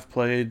I have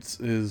played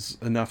is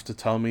enough to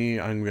tell me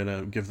I'm going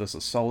to give this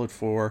a solid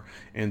 4,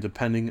 and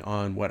depending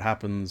on what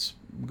happens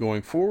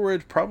going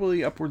forward,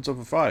 probably upwards of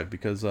a 5,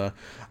 because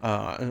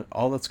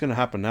all that's going to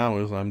happen now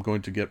is I'm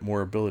going to get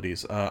more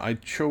abilities. I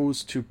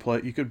chose to play,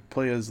 you could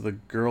play as the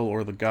girl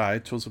or the guy. I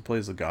chose to play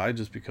as the guy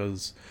just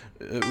because,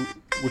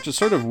 which is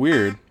sort of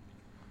weird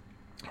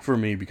for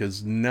me,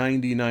 because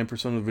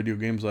 99% of the video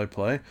games I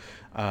play,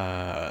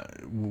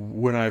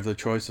 when I have the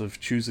choice of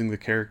choosing the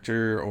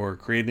character or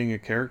creating a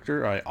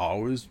character, I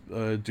always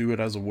do it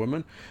as a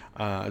woman.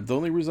 The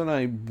only reason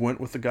I went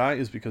with the guy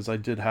is because I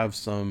did have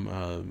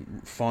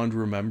some fond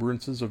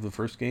remembrances of the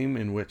first game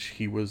in which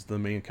he was the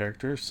main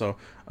character, so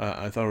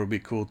I thought it would be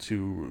cool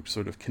to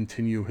sort of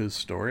continue his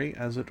story,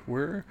 as it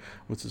were.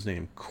 What's his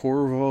name?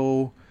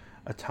 Corvo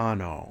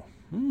Atano.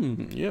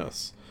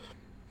 Yes.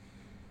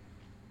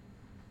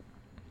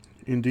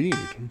 Indeed.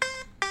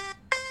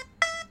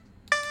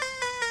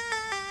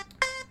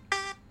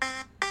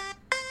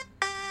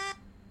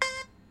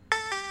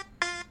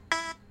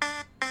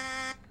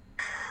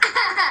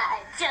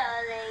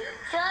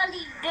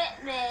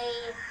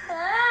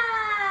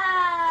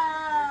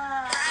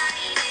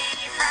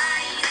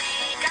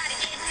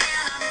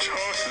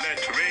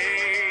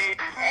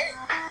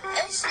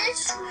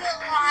 real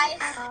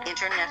life?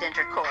 Internet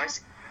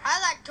intercourse. I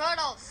like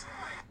turtles.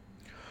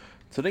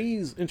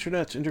 Today's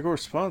Internet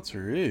Intercourse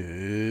sponsor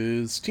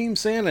is Team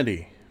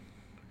Sanity.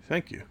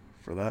 Thank you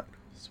for that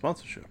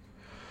sponsorship.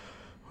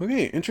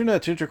 Okay,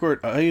 Internet Intercourse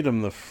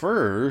item the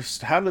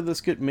first. How did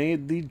this get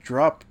made? The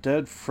Drop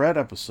Dead Fred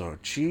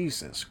episode.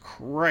 Jesus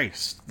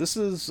Christ. This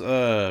is,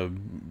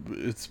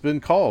 it's been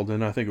called,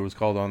 and I think it was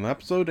called on the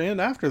episode and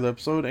after the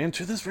episode, and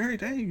to this very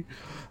day,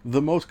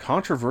 the most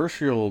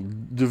controversial,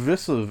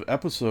 divisive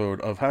episode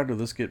of How Did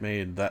This Get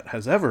Made that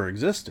has ever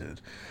existed.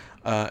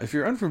 If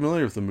you're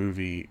unfamiliar with the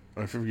movie,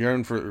 or if you're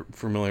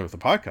unfamiliar with the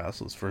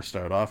podcast, let's first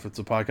start off. It's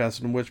a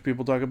podcast in which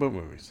people talk about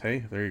movies.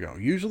 Hey, there you go.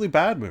 Usually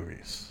bad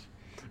movies.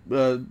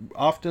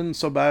 Often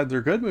so bad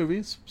they're good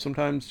movies.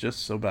 Sometimes just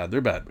so bad they're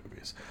bad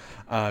movies.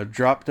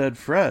 Drop Dead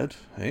Fred,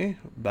 hey,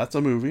 that's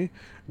a movie.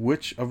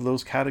 Which of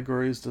those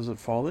categories does it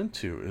fall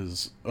into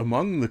is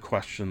among the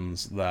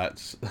questions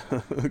that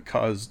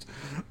caused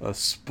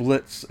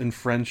splits in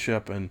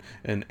friendship and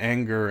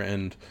anger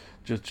and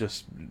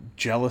just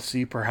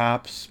jealousy,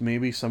 perhaps,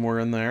 maybe somewhere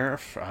in there.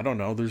 I don't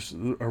know. There's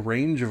a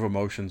range of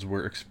emotions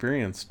were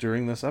experienced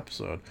during this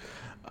episode.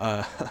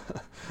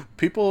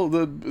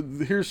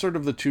 Here's sort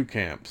of the two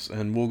camps,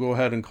 and we'll go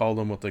ahead and call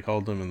them what they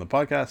called them in the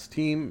podcast.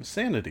 Team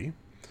Sanity,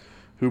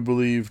 who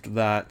believed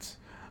that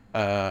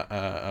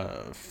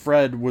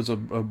Fred was a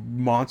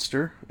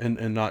monster,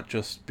 and not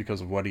just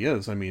because of what he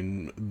is, I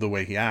mean the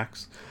way he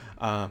acts,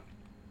 and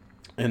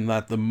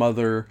that the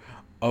mother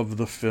of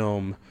the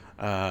film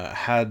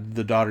had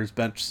the daughter's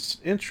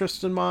best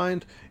interest in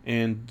mind,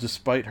 and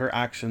despite her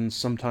actions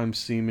sometimes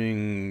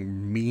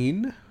seeming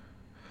mean,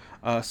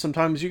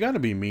 sometimes you gotta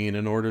be mean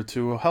in order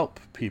to help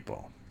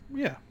people.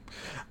 Yeah.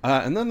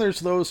 And then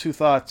there's those who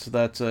thought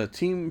that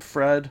Team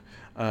Fred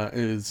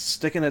is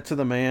sticking it to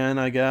the man,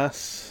 I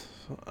guess.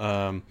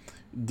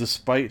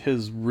 Despite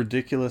his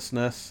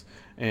ridiculousness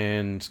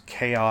and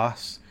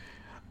chaos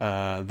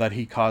that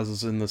he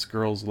causes in this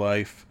girl's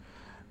life,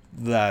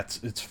 that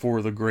it's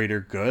for the greater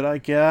good, I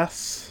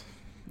guess.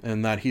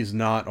 And that he's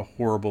not a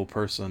horrible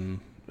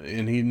person.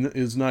 And he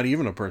is not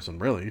even a person,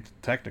 really,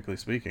 technically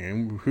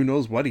speaking. Who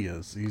knows what he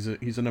is?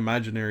 He's an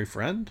imaginary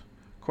friend?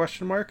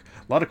 Question mark?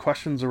 A lot of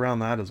questions around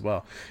that as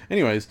well.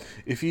 Anyways,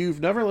 if you've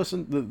never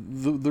listened,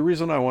 the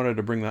reason I wanted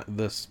to bring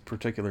this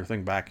particular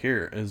thing back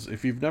here is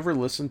if you've never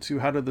listened to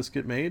How Did This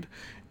Get Made,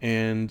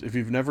 and if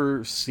you've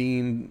never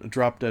seen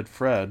Drop Dead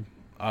Fred,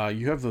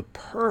 you have the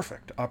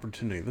perfect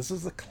opportunity. This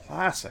is the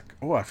classic.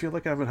 Oh, I feel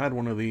like I haven't had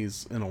one of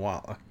these in a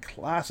while. A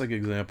classic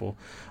example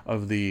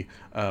of the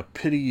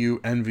pity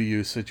you, envy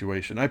you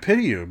situation. I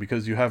pity you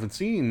because you haven't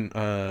seen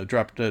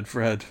Drop Dead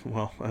Fred.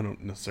 Well, I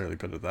don't necessarily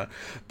put it that.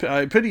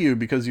 I pity you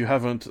because you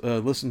haven't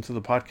listened to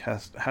the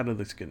podcast How Did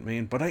This Get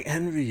Made, but I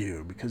envy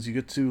you because you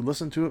get to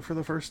listen to it for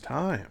the first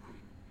time.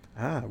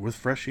 With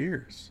fresh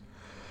ears.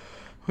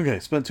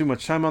 Okay, spent too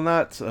much time on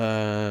that,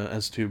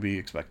 as to be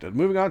expected.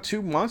 Moving on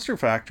to Monster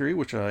Factory,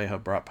 which I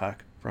have brought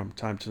back from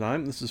time to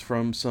time. This is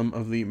from some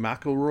of the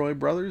McElroy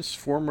brothers.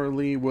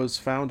 Formerly was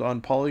found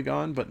on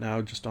Polygon, but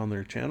now just on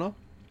their channel.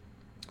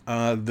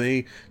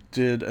 They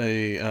did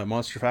a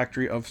Monster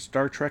Factory of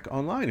Star Trek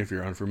Online. If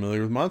you're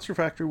unfamiliar with Monster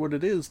Factory, what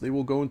it is, they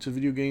will go into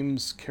video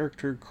games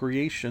character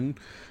creation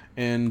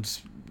and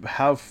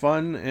have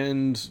fun,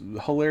 and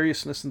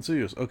hilariousness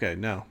ensues. Okay,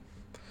 now,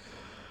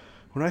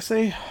 when I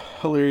say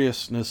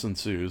hilariousness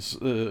ensues,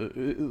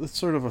 it's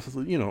sort of a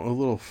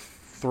little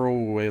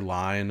throwaway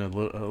line, a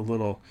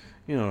little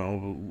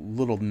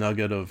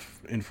nugget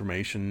of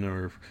information,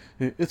 or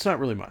it's not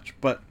really much.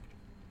 But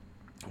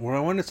what I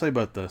want to say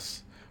about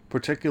this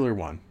particular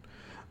one,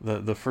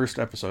 the first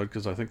episode,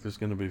 because I think there's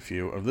going to be a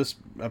few of this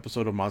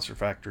episode of Monster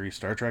Factory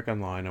Star Trek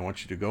Online. I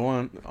want you to go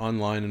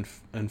online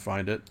and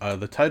find it.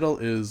 The title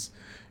is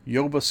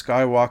Yoba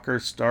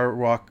Skywalker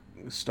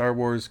Star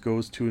Wars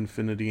Goes to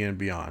Infinity and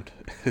Beyond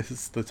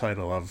is the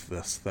title of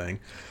this thing.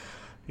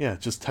 Yeah,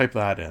 just type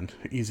that in.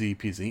 Easy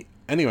peasy.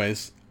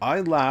 Anyways, I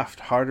laughed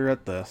harder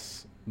at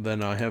this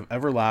than I have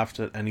ever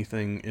laughed at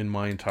anything in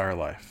my entire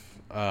life.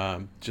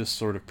 Just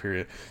sort of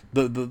period.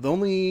 The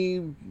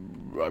only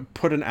I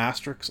put an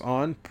asterisk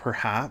on,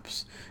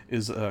 perhaps,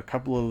 is a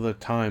couple of the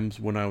times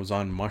when I was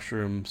on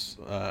mushrooms.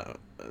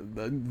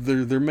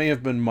 There may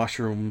have been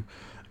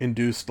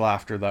mushroom-induced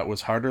laughter that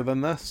was harder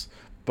than this.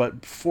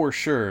 But for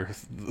sure,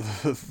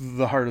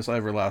 the hardest I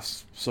ever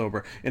laughed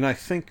sober. And I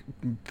think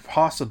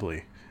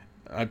possibly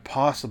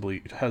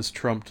has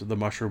trumped the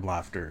mushroom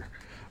laughter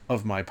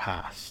of my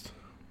past.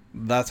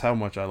 That's how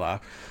much I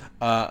laugh.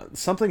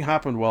 Something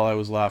happened while I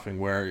was laughing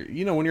where,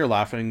 when you're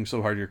laughing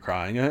so hard you're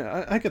crying.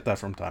 I get that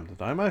from time to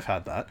time. I've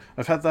had that.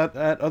 I've had that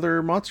at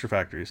other Monster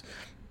Factories.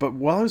 But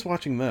while I was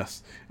watching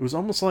this, it was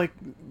almost like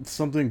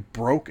something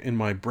broke in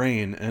my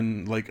brain,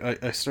 and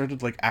I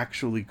started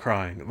actually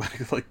crying,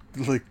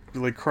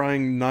 like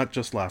crying, not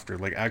just laughter,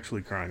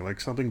 actually crying,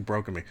 like something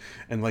broke in me,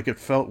 and it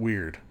felt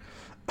weird.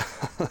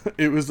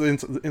 It was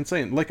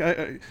insane.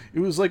 It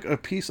was like a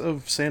piece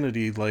of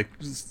sanity,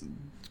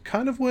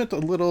 kind of went a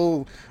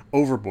little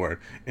overboard,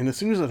 and as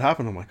soon as it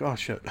happened, I'm like, oh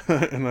shit,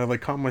 and I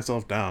calmed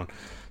myself down.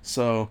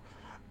 So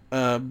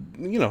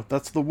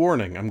That's the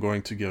warning I'm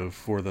going to give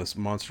for this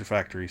Monster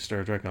Factory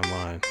Star Trek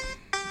Online.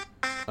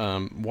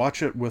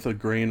 Watch it with a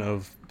grain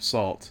of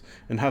salt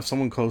and have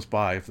someone close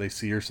by if they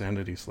see your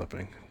sanity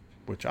slipping,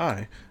 which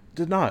I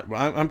did not.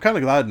 I'm kind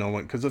of glad no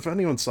one, because if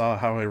anyone saw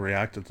how I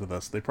reacted to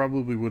this, they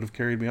probably would have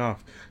carried me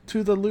off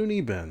to the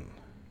loony bin.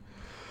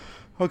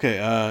 Okay,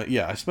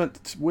 I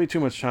spent way too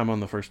much time on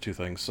the first two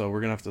things, so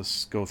we're going to have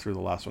to go through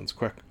the last ones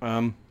quick.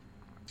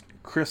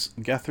 Chris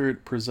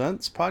Gethard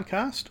Presents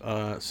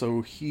Podcast.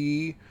 So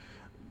he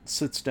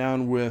sits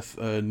down with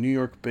New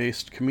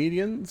York-based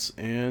comedians,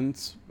 and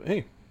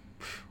hey,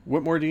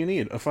 what more do you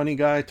need? A funny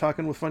guy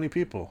talking with funny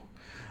people.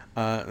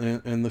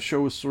 And the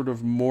show is sort of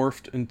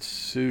morphed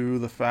into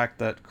the fact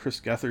that Chris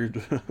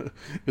Gethard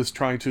is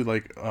trying to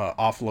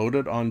offload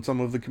it on some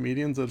of the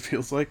comedians, it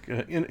feels like,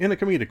 in a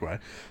comedic way,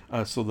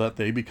 so that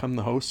they become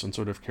the hosts and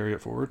sort of carry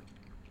it forward.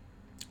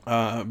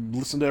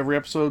 Listen to every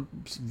episode.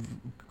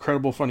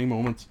 Incredible funny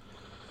moments.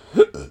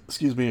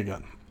 Excuse me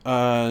again.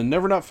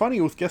 Never Not Funny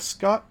with guest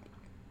Scott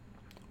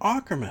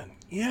Aukerman.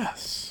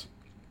 Yes.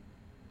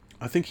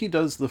 I think he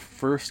does the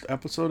first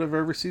episode of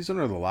every season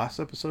or the last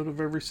episode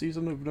of every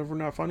season of Never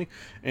Not Funny.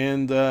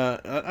 And I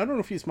don't know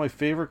if he's my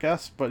favorite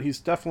guest, but he's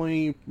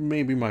definitely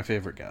maybe my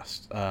favorite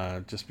guest.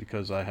 Just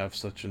because I have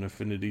such an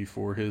affinity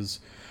for his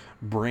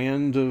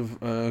brand of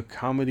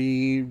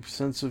comedy,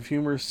 sense of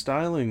humor,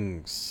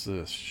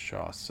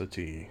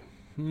 stylingosity.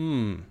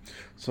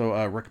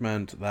 So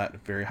recommend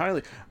that very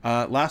highly.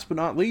 Last but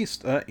not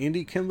least,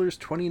 Andy Kindler's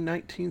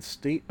 2019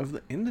 State of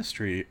the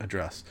Industry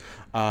address.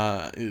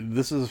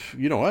 This is,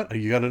 you know what?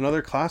 You got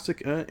another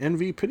classic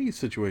NV pity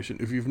situation.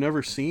 If you've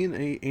never seen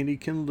a Andy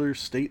Kindler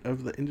State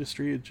of the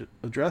Industry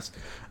address,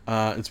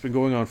 it's been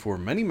going on for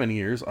many, many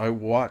years. I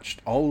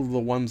watched all of the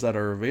ones that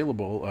are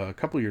available a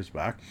couple years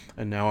back,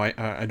 and now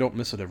I don't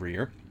miss it every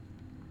year.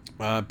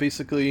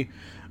 Basically,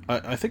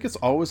 I think it's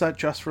always at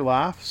Just for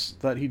Laughs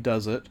that he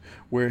does it,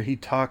 where he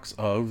talks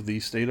of the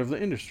state of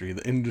the industry.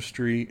 The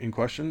industry in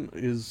question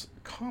is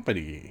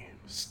comedy,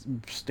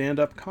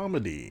 stand-up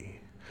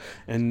comedy,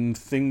 and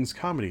things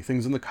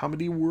in the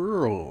comedy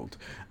world.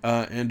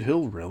 And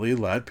he'll really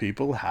let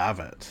people have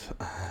it.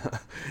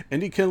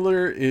 Andy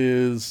Kindler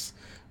is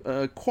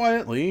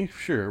quietly,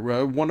 sure,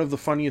 one of the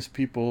funniest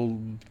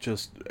people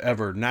just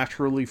ever,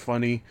 naturally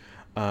funny.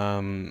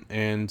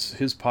 And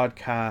his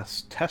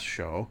podcast Test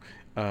Show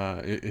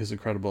is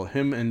incredible.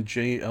 Him and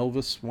J.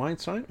 Elvis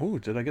Weinstein. Oh,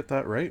 did I get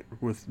that right?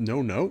 With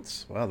no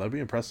notes? Wow, that'd be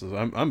impressive.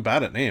 I'm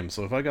bad at names,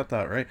 so if I got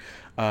that right,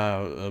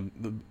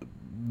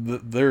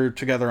 they're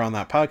together on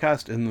that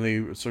podcast, and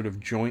they sort of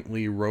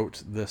jointly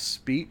wrote this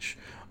speech,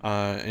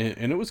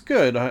 and it was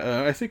good.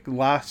 I think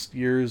last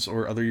year's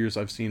or other years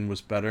I've seen was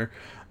better,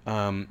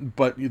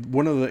 but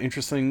one of the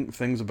interesting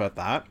things about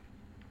that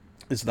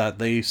is that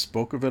they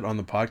spoke of it on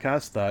the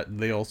podcast, that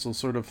they also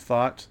sort of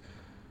thought,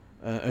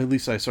 at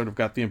least I sort of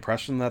got the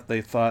impression that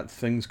they thought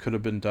things could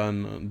have been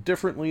done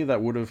differently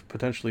that would have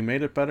potentially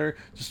made it better,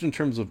 just in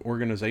terms of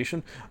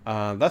organization.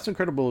 That's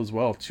incredible as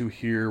well, to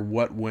hear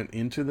what went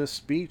into this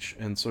speech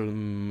and sort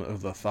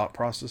of the thought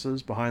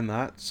processes behind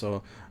that.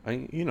 So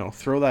I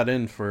throw that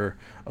in for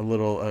a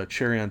little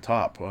cherry on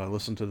top.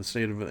 Listen to the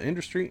state of the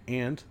industry,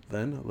 and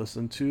then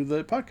listen to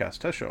the podcast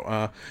Test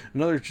Show.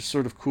 Another just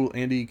sort of cool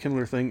Andy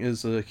Kindler thing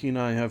is he and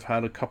I have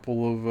had a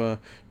couple of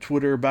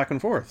Twitter back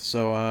and forth.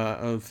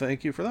 So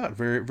thank you for that.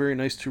 Very, very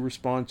nice to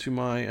respond to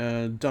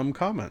my dumb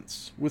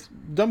comments with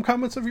dumb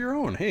comments of your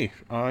own. Hey,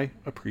 I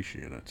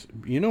appreciate it.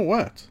 You know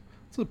what?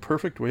 It's a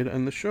perfect way to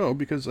end the show,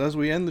 because as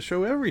we end the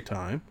show every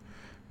time,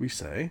 we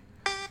say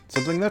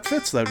something that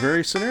fits that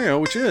very scenario,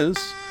 which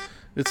is,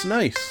 it's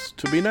nice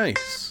to be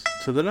nice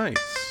to the nice.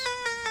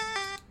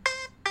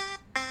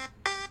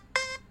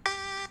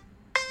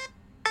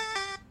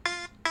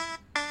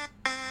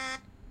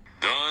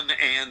 Done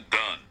and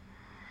done.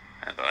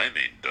 And I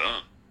mean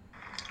done.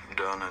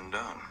 Done and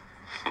done.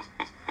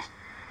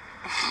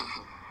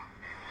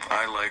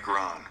 I like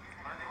Ron.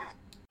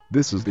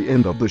 This is the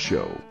end of the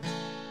show.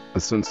 A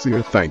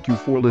sincere thank you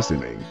for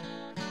listening.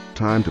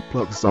 Time to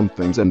plug some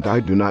things, and I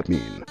do not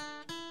mean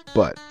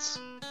butts.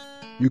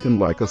 You can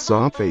like us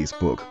on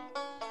Facebook.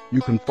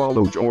 You can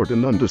follow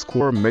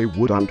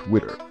Jordan_Maywood on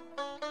Twitter.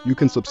 You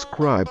can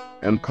subscribe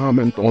and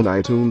comment on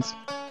iTunes.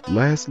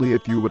 Lastly,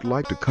 if you would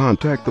like to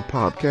contact the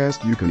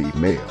podcast, you can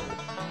email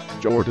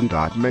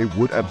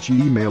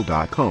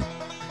jordan.maywood@gmail.com.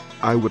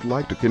 I would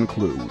like to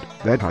conclude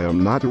that I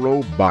am not a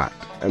robot,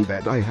 and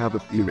that I have a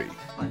theory.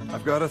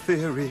 I've got a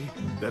theory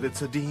that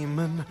it's a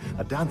demon,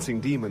 a dancing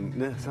demon.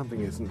 Nah,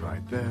 something isn't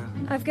right there.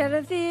 I've got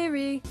a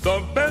theory.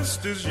 The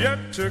best is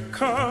yet to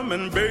come,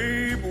 and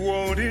babe,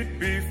 won't it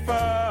be fine?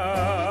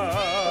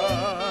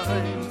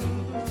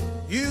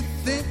 You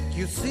think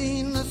you've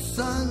seen the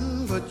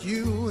sun, but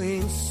you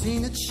ain't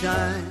seen it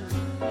shine.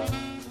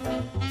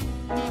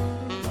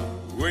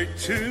 Wait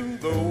till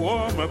the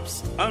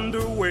warm-up's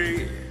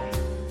underway.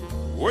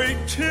 Wait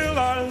till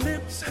our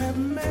lips have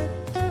met.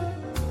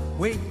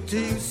 Wait till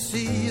you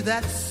see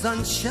that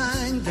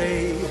sunshine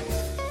day.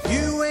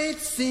 You ain't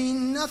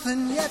seen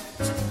nothing yet.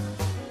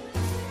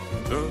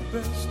 The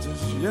best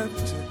is yet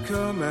to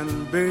come,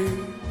 and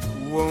babe,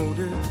 won't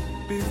it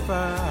be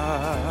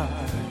fine?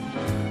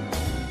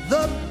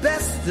 The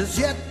best is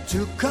yet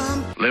to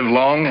come. Live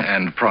long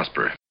and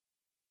prosper.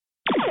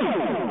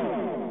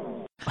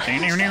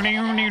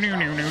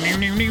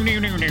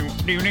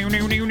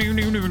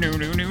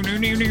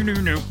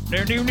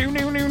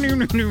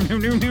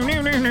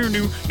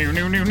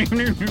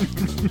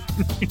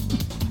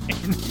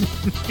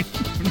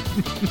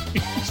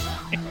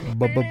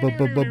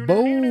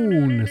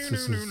 Bonus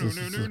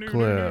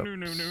clips.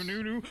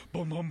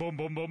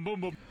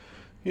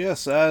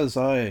 Yes, as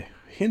I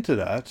hinted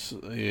at,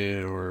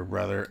 or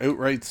rather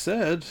outright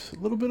said, a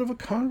little bit of a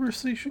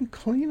conversation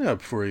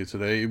cleanup for you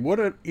today. What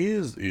it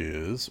is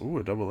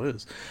a double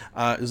is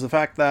the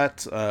fact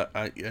that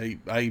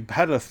I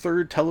had a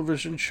third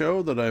television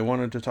show that I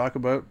wanted to talk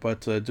about,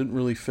 but didn't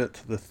really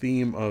fit the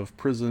theme of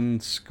prison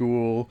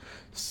school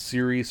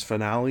series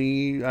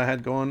finale I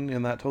had going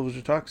in that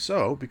television talk.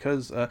 So,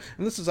 because, and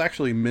this is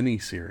actually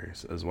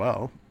mini-series as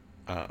well.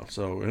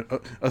 So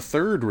a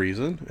third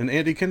reason, an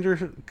Andy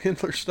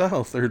Kindler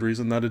style third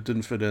reason that it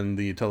didn't fit in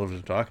the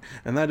television talk,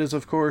 and that is,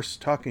 of course,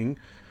 talking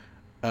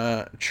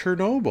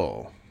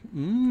Chernobyl.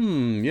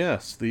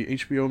 Yes, the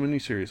HBO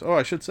miniseries. Oh,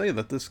 I should say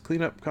that this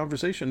cleanup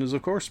conversation is,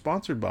 of course,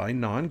 sponsored by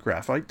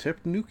non-graphite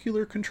tipped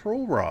nuclear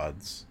control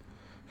rods.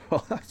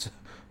 Well,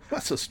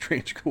 that's a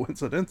strange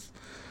coincidence.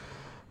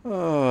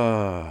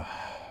 Yeah,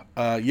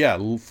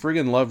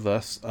 friggin' love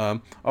this.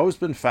 Always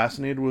been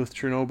fascinated with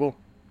Chernobyl.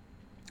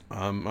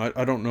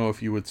 I don't know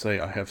if you would say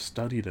I have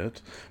studied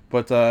it,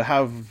 but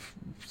have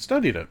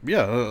studied it.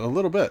 Yeah, a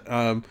little bit.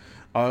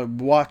 I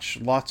watch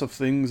lots of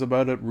things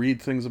about it,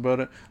 read things about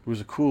it. There was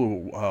a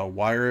cool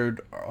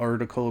Wired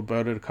article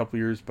about it a couple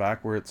years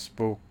back where it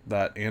spoke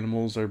that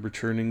animals are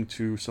returning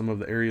to some of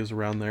the areas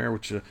around there,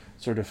 which is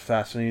sort of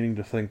fascinating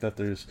to think that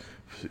there's,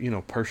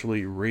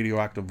 partially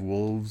radioactive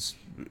wolves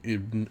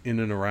in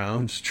and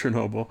around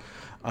Chernobyl.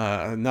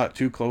 Not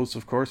too close,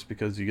 of course,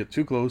 because you get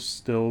too close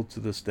still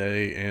to this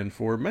day, and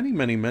for many,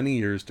 many, many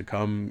years to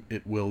come,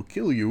 it will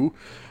kill you.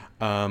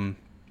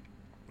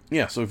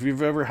 Yeah, so if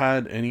you've ever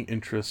had any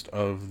interest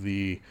of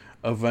the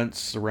events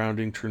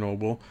surrounding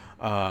Chernobyl,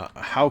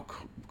 how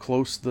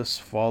close this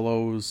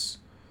follows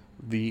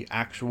the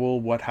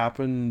actual what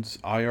happened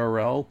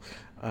IRL,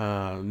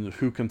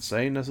 who can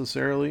say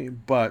necessarily,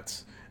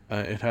 but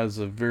it has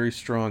a very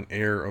strong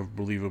air of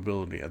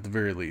believability at the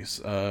very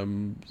least.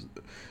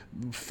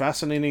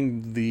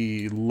 Fascinating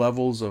the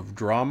levels of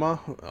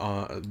drama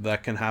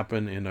that can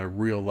happen in a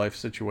real life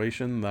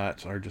situation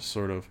that are just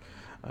sort of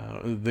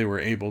they were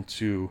able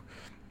to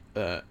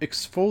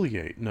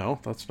exfoliate. No,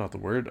 that's not the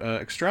word.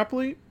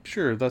 Extrapolate?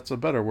 Sure, that's a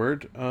better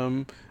word.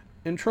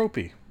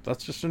 Entropy.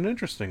 That's just an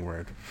interesting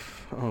word.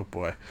 Oh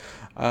boy.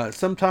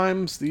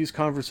 Sometimes these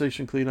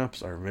conversation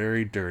cleanups are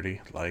very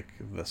dirty, like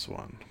this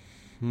one.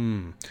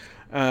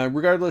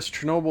 Regardless,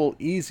 Chernobyl,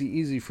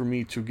 easy for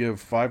me to give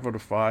 5 out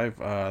of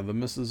 5. The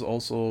missus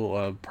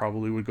also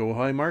probably would go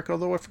high mark,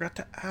 although I forgot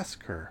to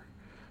ask her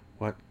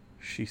what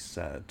she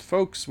said.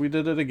 Folks, we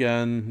did it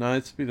again.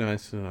 Nice, be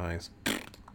nice to nice.